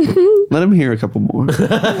again. Let him hear a couple more.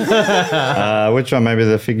 Which one? Maybe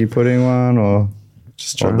the figgy pudding one or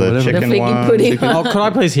Just the whatever. chicken The figgy one? pudding. Oh, could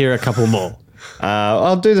I please hear a couple more?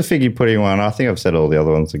 I'll do the figgy pudding one. I think I've said all the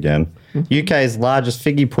other ones again. UK's largest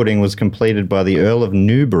figgy pudding was completed by the Earl of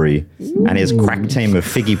Newbury and his crack team of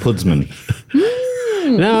figgy pudsmen.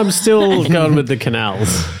 No, I'm still going with the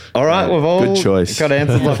canals. All right, we've all Good choice. got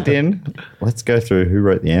answers locked in. Let's go through who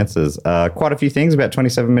wrote the answers. Quite a few things, about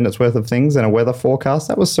 27 minutes worth of things and a weather forecast.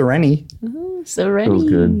 That was Sereni. So ready. That was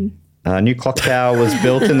good. New clock tower was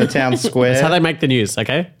built in the town square. That's how they make the news,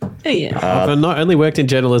 okay? Yeah. I've not only worked in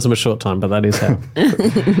journalism a short time, but that is how.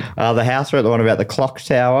 The house wrote the one about the clock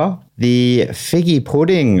tower. The figgy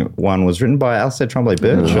pudding one was written by Alasdair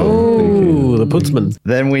Tremblay-Birchall. Ooh, the pudsman.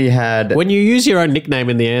 Then we had... When you use your own nickname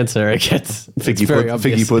in the answer, it gets Figgy very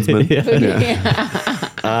obvious. Pudsman.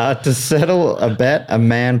 To settle a bet, a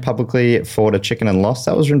man publicly fought a chicken and lost.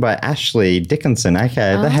 That was written by Ashley Dickinson,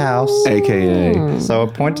 aka The House. AKA. So a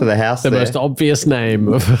point to the house The there. most obvious name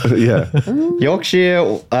of Yeah. Yorkshire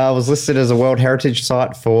was listed as a World Heritage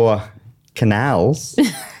Site for canals.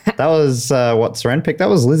 That was what Suren picked. That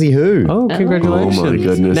was Lizzy Who. Oh, Oh congratulations. my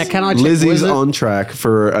goodness. Now, can I check? Lizzy's was it- on track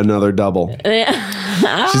for another double. She's about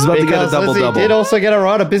to get a Because double Lizzy double. did also get it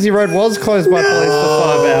right. A busy road was closed by police for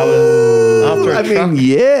 5 hours after a truck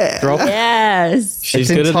yeah. dropped Yes. She's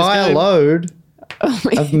its good at this entire game. load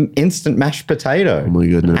of instant mashed potato. Oh my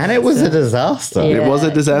goodness. And it was a disaster. It was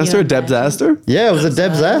a disaster, a disaster. Yeah, it was a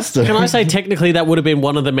disaster. Can I say technically that would have been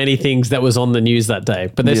one of the many things that was on the news that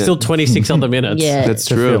day, but there's Yeah. still 26 other minutes. Yeah. That's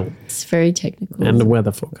to true. fill. It's very technical. And the weather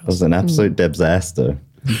It forecast. was an absolute disaster.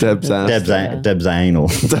 Deb's ass. Deb's anal.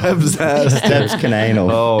 Deb's ass. Deb's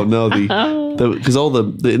cananal. Oh no, because all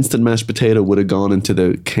the instant mashed potato would have gone into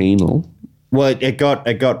the canal. Well, it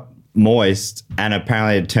got moist and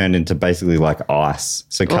apparently it turned into basically like ice.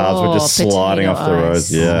 So cars were just sliding potato off the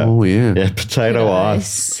roads. ice. Yeah. Oh yeah. Yeah, potato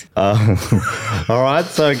ice. All right,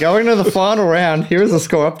 so going to the final round, here is the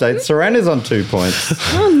score update. Suren is on 2 points.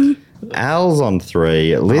 Al's on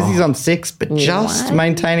 3. Lizzy's on 6, but just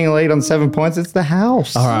maintaining a lead on 7 points. It's the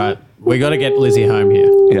house. All right. We got to get Lizzy home here.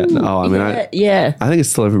 Yeah. No, I mean, Yeah. I think it's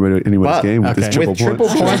still anyone's But game with this okay. triple With triple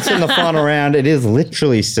points. points in the final round, it is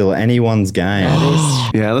literally still anyone's game.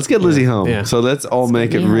 Yeah, let's get Lizzy home. Yeah. So let's all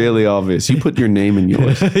make it really obvious. You put your name in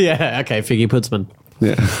yours. Yeah, okay, Figgy Pudsman.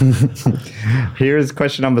 Yeah. Here is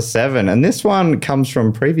question number 7, and this one comes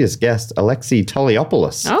from previous guest Alexi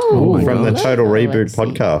Toliopoulos from the Total Reboot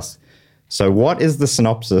podcast. So what is the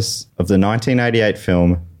synopsis of the 1988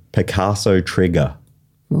 film Picasso Trigger?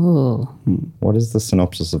 Ooh. What is the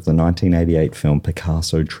synopsis of the 1988 film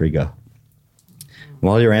Picasso Trigger?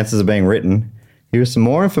 While your answers are being written, here is some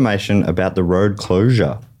more information about the road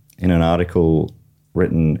closure in an article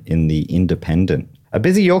written in The Independent. A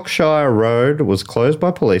busy Yorkshire road was closed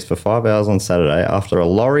by police for 5 hours on Saturday after a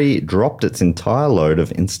lorry dropped its entire load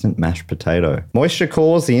of instant mashed potato. Moisture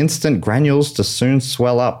caused the instant granules to soon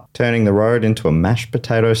swell up, turning the road into a mashed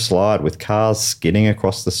potato slide with cars skidding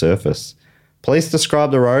across the surface. Police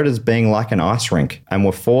described the road as being like an ice rink and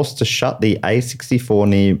were forced to shut the A64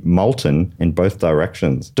 near Moulton in both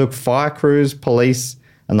directions. It took fire crews, police,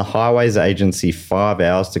 and the Highways Agency 5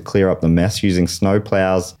 hours to clear up the mess using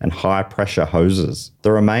snowplows and high-pressure hoses.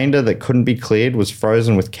 The remainder that couldn't be cleared was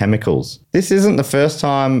frozen with chemicals. This isn't the first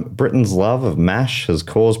time Britain's love of mash has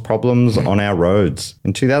caused problems on our roads.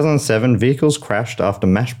 In 2007, vehicles crashed after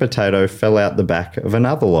mashed potato fell out the back of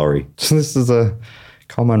another lorry. So this is a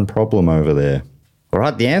common problem over there. All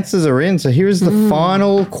right, the answers are in, so here is the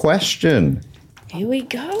final question. Here we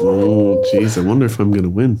go. Oh, jeez. I wonder if I'm going to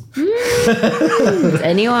win.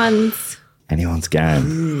 Anyone's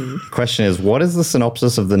game. Question is, what is the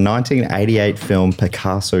synopsis of the 1988 film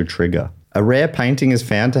Picasso Trigger? A rare painting is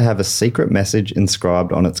found to have a secret message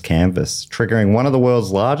inscribed on its canvas, triggering one of the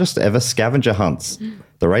world's largest ever scavenger hunts.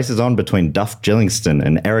 The race is on between Duff Gillingston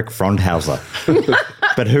and Eric Frondhauser.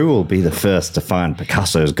 But who will be the first to find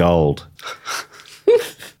Picasso's gold?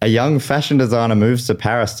 A young fashion designer moves to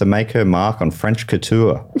Paris to make her mark on French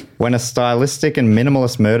couture. When a stylistic and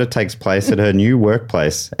minimalist murder takes place at her new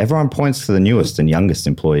workplace, everyone points to the newest and youngest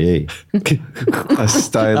employee. A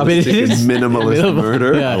stylistic and minimalist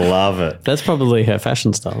murder. Yeah. I love it. That's probably her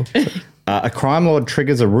fashion style. A crime lord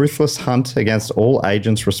triggers a ruthless hunt against all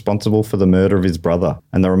agents responsible for the murder of his brother,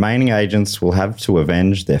 and the remaining agents will have to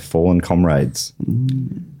avenge their fallen comrades.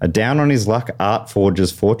 A down-on-his-luck art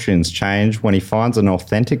forger's fortunes change when he finds an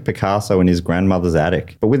authentic Picasso in his grandmother's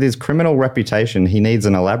attic. But with his criminal reputation, he needs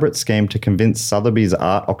an elaborate scheme to convince Sotheby's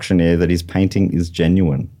art auctioneer that his painting is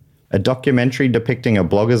genuine. A documentary depicting a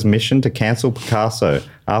blogger's mission to cancel Picasso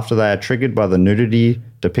after they are triggered by the nudity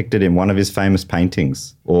depicted in one of his famous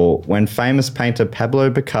paintings. Or when famous painter Pablo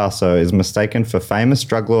Picasso is mistaken for famous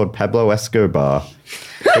drug lord Pablo Escobar,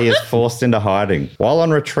 he is forced into hiding. While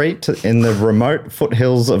on retreat in the remote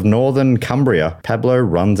foothills of northern Cumbria, Pablo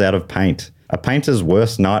runs out of paint. A painter's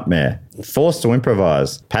worst nightmare. Forced to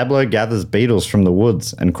improvise, Pablo gathers beetles from the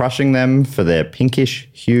woods and crushing them for their pinkish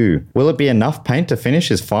hue. Will it be enough paint to finish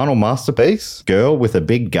his final masterpiece? Girl with a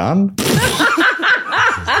big gun?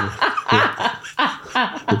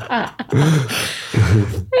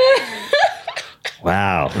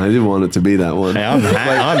 Wow. I didn't want it to be that one.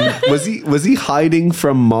 Hey, Was he hiding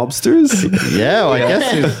from mobsters? yeah, well, I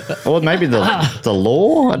guess he's... Or maybe the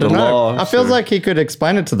law? I don't know. Law, I feel like he could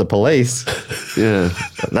explain it to the police. Yeah.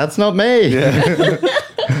 But that's not me. Yeah.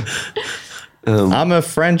 I'm a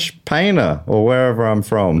French painter, or wherever I'm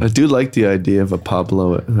from. I do like the idea of a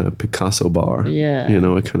Pablo Picasso bar. Yeah. You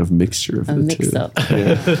know, a kind of mixture of A the mix two. up.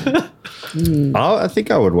 Yeah. I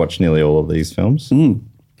think I would watch nearly all of these films.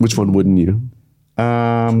 Which one wouldn't you?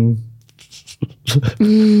 Oh,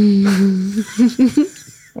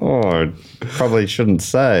 probably shouldn't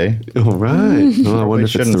say. All right. Well, I wonder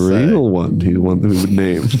if it's the shouldn't say. real one who would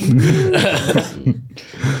name.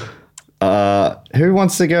 Who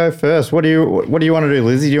wants to go first? What do you want to do,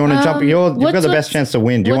 Lizzie? Do you want to jump? You've got the best chance to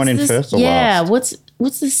win. Do you want in first or last? Yeah.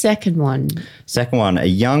 What's the second one? Second one, a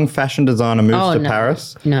young fashion designer moves to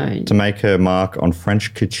Paris to make her mark on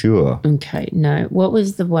French couture. Okay, no. What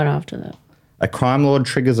was the one after that? A crime lord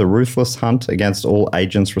triggers a ruthless hunt against all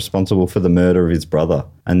agents responsible for the murder of his brother.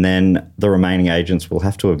 And then the remaining agents will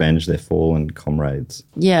have to avenge their fallen comrades.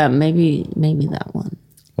 Yeah, maybe that one.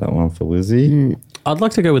 That one for Lizzie. I'd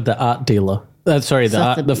like to go with the art dealer.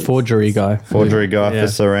 The forgery guy. Forgery guy for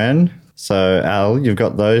Suren. So, Al, you've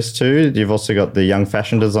got those two. You've also got the young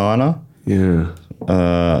fashion designer. Yeah.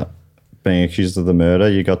 Being accused of the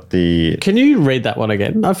murder. You got the... Can you read that one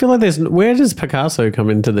again? I feel like where does Picasso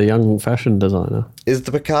come into the young fashion designer? Is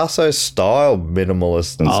the Picasso style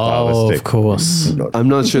minimalist and stylistic? Oh, of course. I'm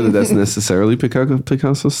not sure that that's necessarily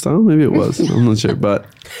Picasso style. Maybe it was. I'm not sure, but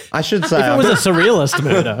I should say... If it was a surrealist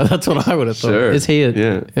murder, that's what I would have thought. Sure. Is he?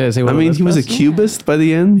 Is he? I mean, he was a cubist by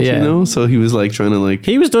the end. Yeah. You know, so he was like trying to like.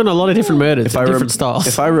 He was doing a lot of different murders, different styles.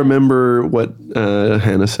 If I remember what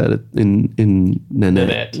Hannah said in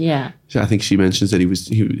Nanette. Yeah. I think she mentions that he was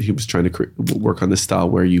trying to work on this style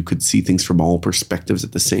where you could see things from all perspectives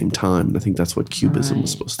at the same time. And I think that's what Cubism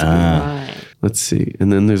was supposed to be. Right. Let's see.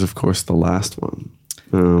 And then there's, of course, the last one.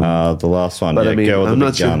 the last one. But Yeah, I mean, girl with I'm the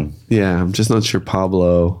not big sure. gun. Yeah, I'm just not sure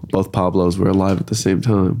both Pablos were alive at the same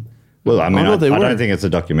time. Well, I mean, no, I they were. don't think it's a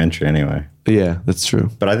documentary anyway, Yeah, that's true.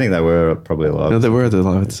 but I think they were probably alive. No, they were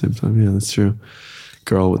alive at the same time. Yeah, that's true.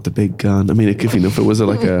 Girl with the big gun. I mean, if it was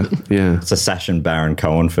like a, yeah. It's a Sash and Baron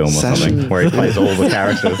Cohen film or Sash something and- where he plays all the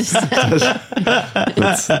characters.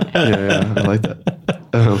 Yeah, I like that.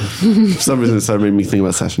 For some reason, it started making me think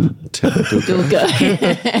about Session.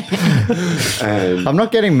 I'm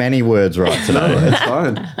not getting many words right today. It's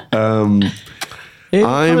fine. Yeah,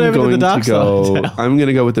 I'm coming over to going the to dark go. side. I'm going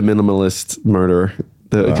to go with the minimalist murderer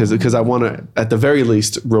because I want to, at the very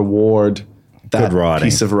least, reward that Good writing.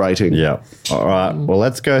 piece of writing. Yeah. All right. Well,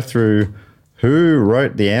 let's go through who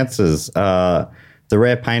wrote the answers. The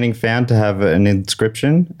rare painting found to have an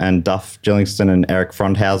inscription, and Duff Gillingston and Eric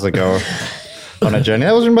Fronthauser go on a journey.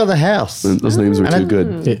 That was written by the house. Those names were too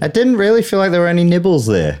good. I didn't really feel like there were any nibbles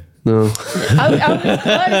there. No. I was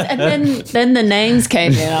close, and then the names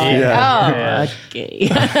came in. I was like,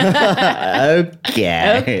 oh, okay.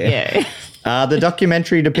 Okay. The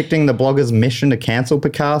documentary depicting the blogger's mission to cancel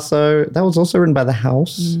Picasso, that was also written by the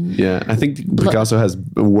house. Yeah, I think Picasso has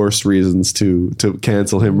worse reasons to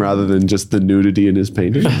cancel him rather than just the nudity in his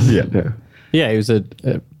paintings. Yeah. Yeah, he was a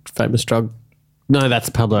famous drug. No, that's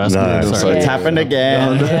Pablo Escobar. No, so Sorry. it's happened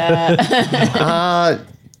again.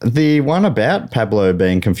 The one about Pablo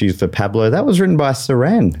being confused for Pablo, that was written by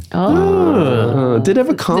Suren. Did have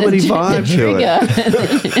a comedy vibe to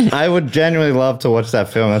it. I would genuinely love to watch that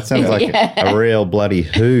film. That sounds like a real bloody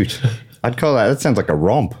hoot. I'd call that sounds like a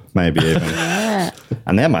romp, maybe even.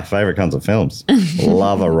 And they're my favorite kinds of films.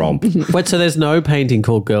 Love a romp. Wait, so there's no painting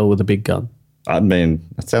called Girl with a Big Gun? I mean,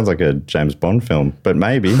 it sounds like a James Bond film, but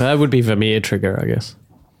maybe. That would be Vermeer Trigger, I guess.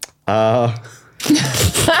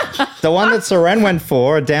 The one that Suren went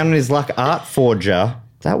for, Down on His Luck Art Forger,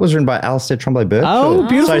 that was written by Alasdair Tremblay-Birchall. Oh,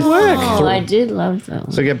 beautiful work. Oh, I did love that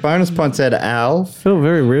one. So get bonus points there to Al. Feel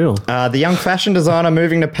very real. The young fashion designer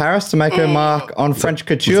moving to Paris to make her mark on French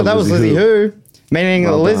couture. What's up, That was Lizzy Lizzy Who. Meaning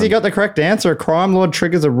Well Lizzy done. got the correct answer. A crime lord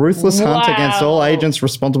triggers a ruthless hunt against all agents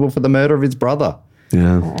responsible for the murder of his brother.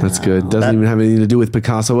 Yeah, that's good. Doesn't even have anything to do with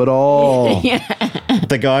Picasso at all.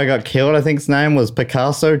 The guy who got killed, I think his name was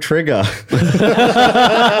Picasso Trigger.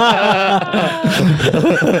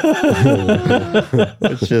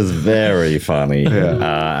 Which is very funny.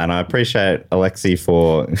 And I appreciate Alexi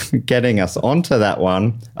for getting us onto that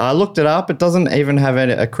one. I looked it up. It doesn't even have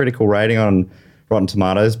a critical rating on Rotten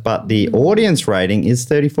Tomatoes, but the audience rating is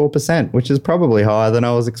 34%, which is probably higher than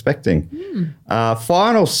I was expecting.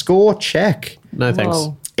 Final score check. No thanks.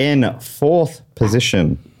 Whoa. In fourth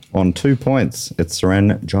position on 2 points, it's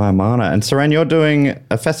Suren Jayemanne. And Suren, you're doing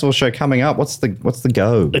a festival show coming up. What's the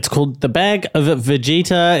go? It's called The Bag of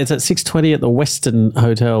Vegeta. It's at 6:20 at the Western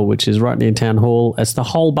Hotel, which is right near Town Hall. It's the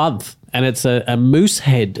whole month, and it's a moose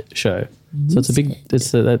head show. So it's a big.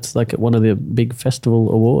 That's like one of the big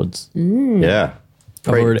festival awards. Yeah.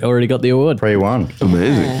 I've already got the award. Pre-1.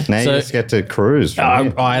 Amazing. Now So- you just get to cruise. From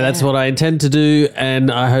here. That's what I intend to do, and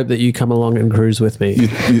I hope that you come along and cruise with me.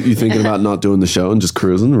 You thinking about not doing the show and just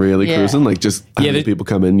cruising, really Yeah. cruising? Like just having the- people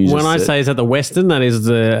come in, you When just I sit. say it's at the Western, that is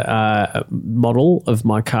the model of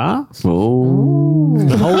my car, Oh.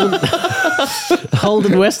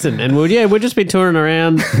 Holden Western, and we'll just be touring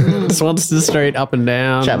around Swanston Street up and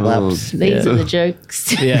down. Chat laps. These are the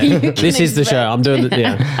jokes. Yeah, this is the show. I'm doing it.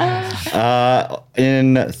 Yeah.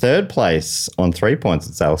 In third place on 3 points,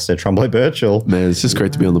 it's Alasdair Tremblay-Birchall. Man, it's just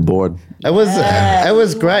great to be on the board. It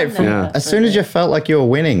was great. As soon as you felt like you were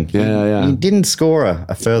winning, Yeah. you didn't score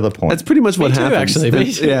a further point. That's pretty much what too, happens. actually.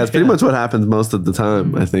 Me too. Yeah, it's pretty much what happens most of the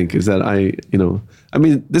time, I think, is that I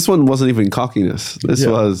mean, this one wasn't even cockiness. This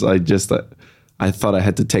was, I thought I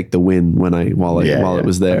had to take the win while it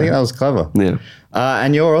was there. I think that was clever. Yeah.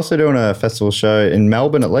 And you're also doing a festival show in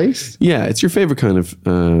Melbourne, at least. Yeah, it's your favorite kind of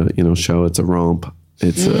show. It's a romp.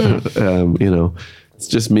 It's it's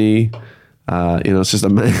just me. It's just a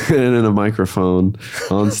man and a microphone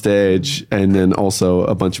on stage, and then also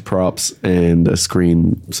a bunch of props and a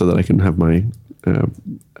screen so that I can have my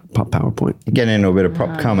pop PowerPoint. Getting into a bit of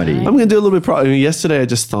prop comedy. I'm gonna do a little bit. Yesterday, I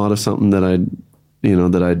just thought of something that I'd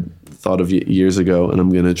thought of years ago, and I'm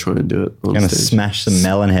gonna try and do it on Going to stage. smash some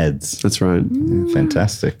melon heads. That's right.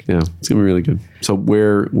 Fantastic. Yeah, it's gonna be really good. So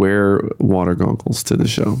wear water goggles to the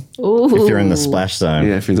show. If you're in the splash zone.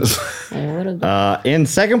 Yeah, if you just. In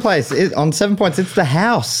second place, on 7 points, it's The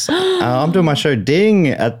House. I'm doing my show Ding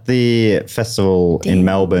at the festival in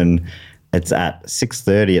Melbourne. It's at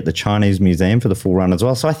 6:30 at the Chinese Museum for the full run as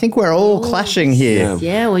well. So I think we're all clashing here.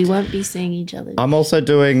 Yeah, we won't be seeing each other. I'm also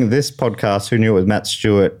doing this podcast, Who Knew It, with Matt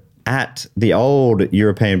Stewart, at the old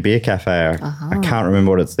European Beer Cafe. I can't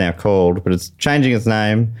remember what it's now called, but it's changing its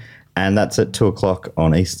name. And that's at 2:00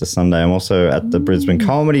 on Easter Sunday. I'm also at the Brisbane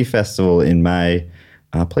Comedy Festival in May.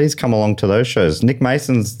 Please come along to those shows. Nick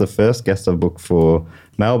Mason's the first guest I've booked for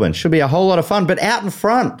Melbourne. Should be a whole lot of fun, but out in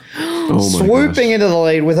front, swooping into the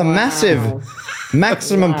lead with a massive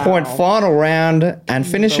maximum point final round and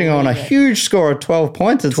finishing on a huge score of 12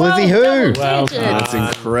 points. It's Lizzy Who. Well, That's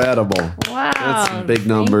incredible. Wow. That's some big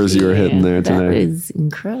numbers you were hitting there today. That is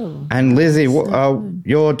incredible. And Lizzy,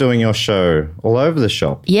 you're doing your show all over the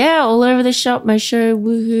shop. Yeah, all over the shop. My show,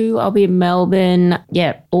 woohoo. I'll be in Melbourne.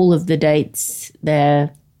 Yeah, all of the dates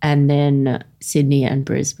there. And then Sydney and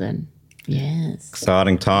Brisbane. Yes.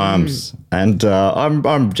 Exciting times. And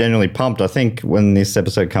I'm genuinely pumped. I think when this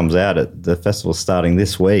episode comes out, the festival's starting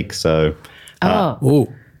this week. So Ooh.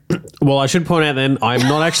 Well, I should point out then, I'm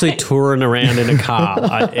not actually touring around in a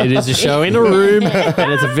car. It is a show in a room,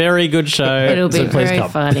 and it's a very good show. It'll be so please very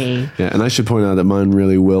come. funny. Yeah, and I should point out that mine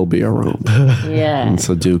really will be a romp. Yeah. And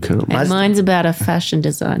so do come. And mine's about a fashion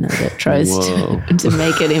designer that tries to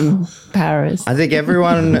make it in Paris. I think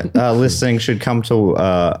everyone listening should come to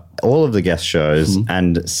all of the guest shows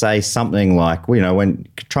and say something like,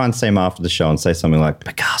 try and see them after the show and say something like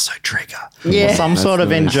Picasso trigger. Yeah. Or some sort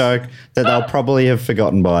of in-joke that they'll probably have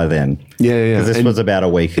forgotten by then. Yeah. Because this was about a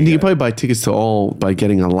week And ago. you can probably buy tickets to all by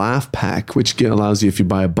getting a laugh pack, which allows you, if you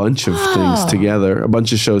buy a bunch of things together, a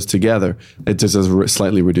bunch of shows together, it just has a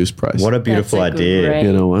slightly reduced price. What a beautiful That's a idea. great-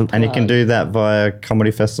 You know what? And you can do that via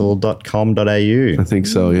comedyfestival.com.au. I think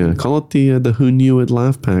so, yeah. Call it the Who Knew It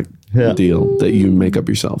laugh pack deal that you make up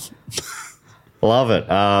yourself. Love it.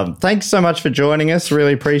 Thanks so much for joining us.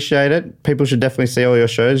 Really appreciate it. People should definitely see all your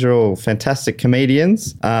shows. You're all fantastic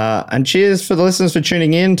comedians. And cheers for the listeners for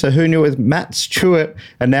tuning in to Who Knew It with Matt Stewart.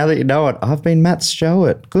 And now that you know it, I've been Matt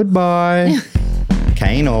Stewart. Goodbye.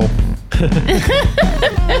 Canal.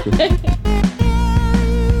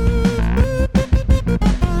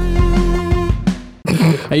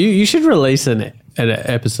 You should release an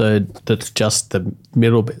episode that's just the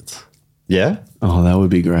middle bits. Yeah? Oh, that would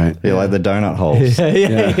be great. You like the donut holes.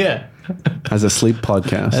 Yeah. As a sleep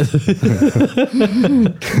podcast.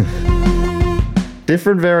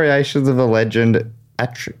 Different variations of a legend.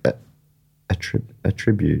 Attribute.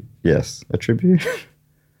 Yes. Attribute.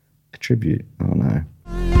 Attribute. Oh, no.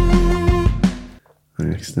 I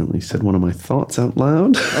accidentally said one of my thoughts out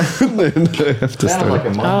loud. Then I have to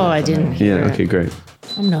start. Oh, I didn't hear Yeah, it. okay, great.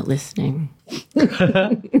 I'm not listening.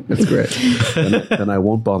 That's great. Then I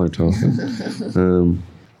won't bother talking.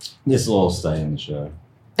 This will all stay in the show.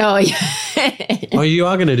 Oh, yeah. Oh, you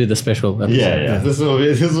are going to do the special episode. Yeah. This will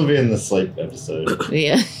be in the sleep episode.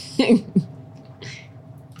 Yeah.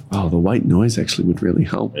 Oh, the white noise actually would really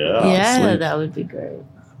help. Yeah, sleep. that would be great.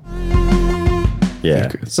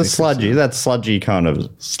 Yeah. It's a sludgy. That's sludgy kind of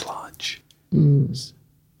Sludge. Yeah.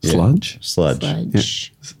 Sludge? sludge.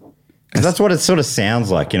 Fudge. 'Cause that's what it sort of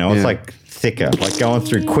sounds like, It's Yeah. like thicker, like going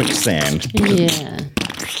through quicksand. Yeah.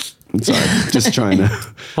 Sorry, just trying to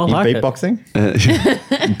I You like it. beatboxing?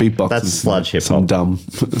 beatbox. That's sludge hip Some hop. dumb.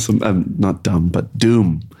 Not dumb, but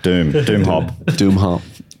doom. Doom hop. Doom hop.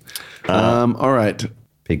 All right.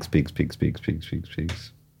 Pigs.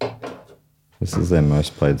 This is their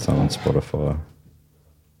most played song on Spotify.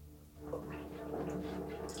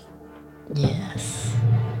 Yes.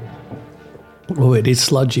 Oh, it is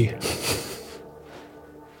sludgy.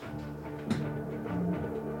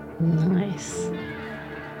 Nice.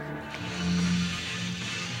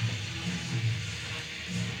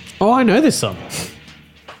 Oh, I know this song.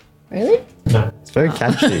 Really? It's very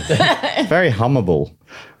catchy. Very hummable.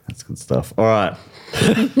 That's good stuff. All right.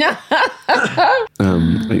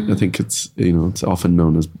 I think it's it's often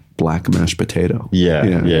known as black mashed potato. Yeah.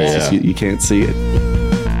 It's just you can't see it.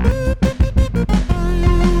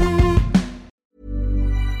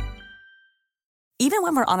 Even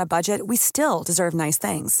when we're on a budget, we still deserve nice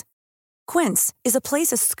things. Quince is a place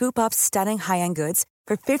to scoop up stunning high-end goods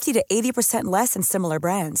for 50 to 80% less than similar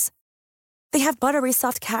brands. They have buttery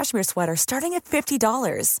soft cashmere sweaters starting at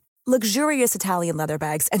 $50, luxurious Italian leather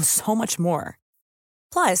bags, and so much more.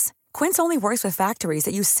 Plus, Quince only works with factories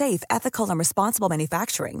that use safe, ethical, and responsible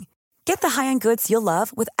manufacturing. Get the high-end goods you'll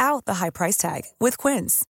love without the high price tag with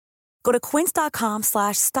Quince. Go to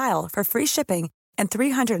quince.com/style for free shipping and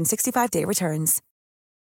 365-day returns.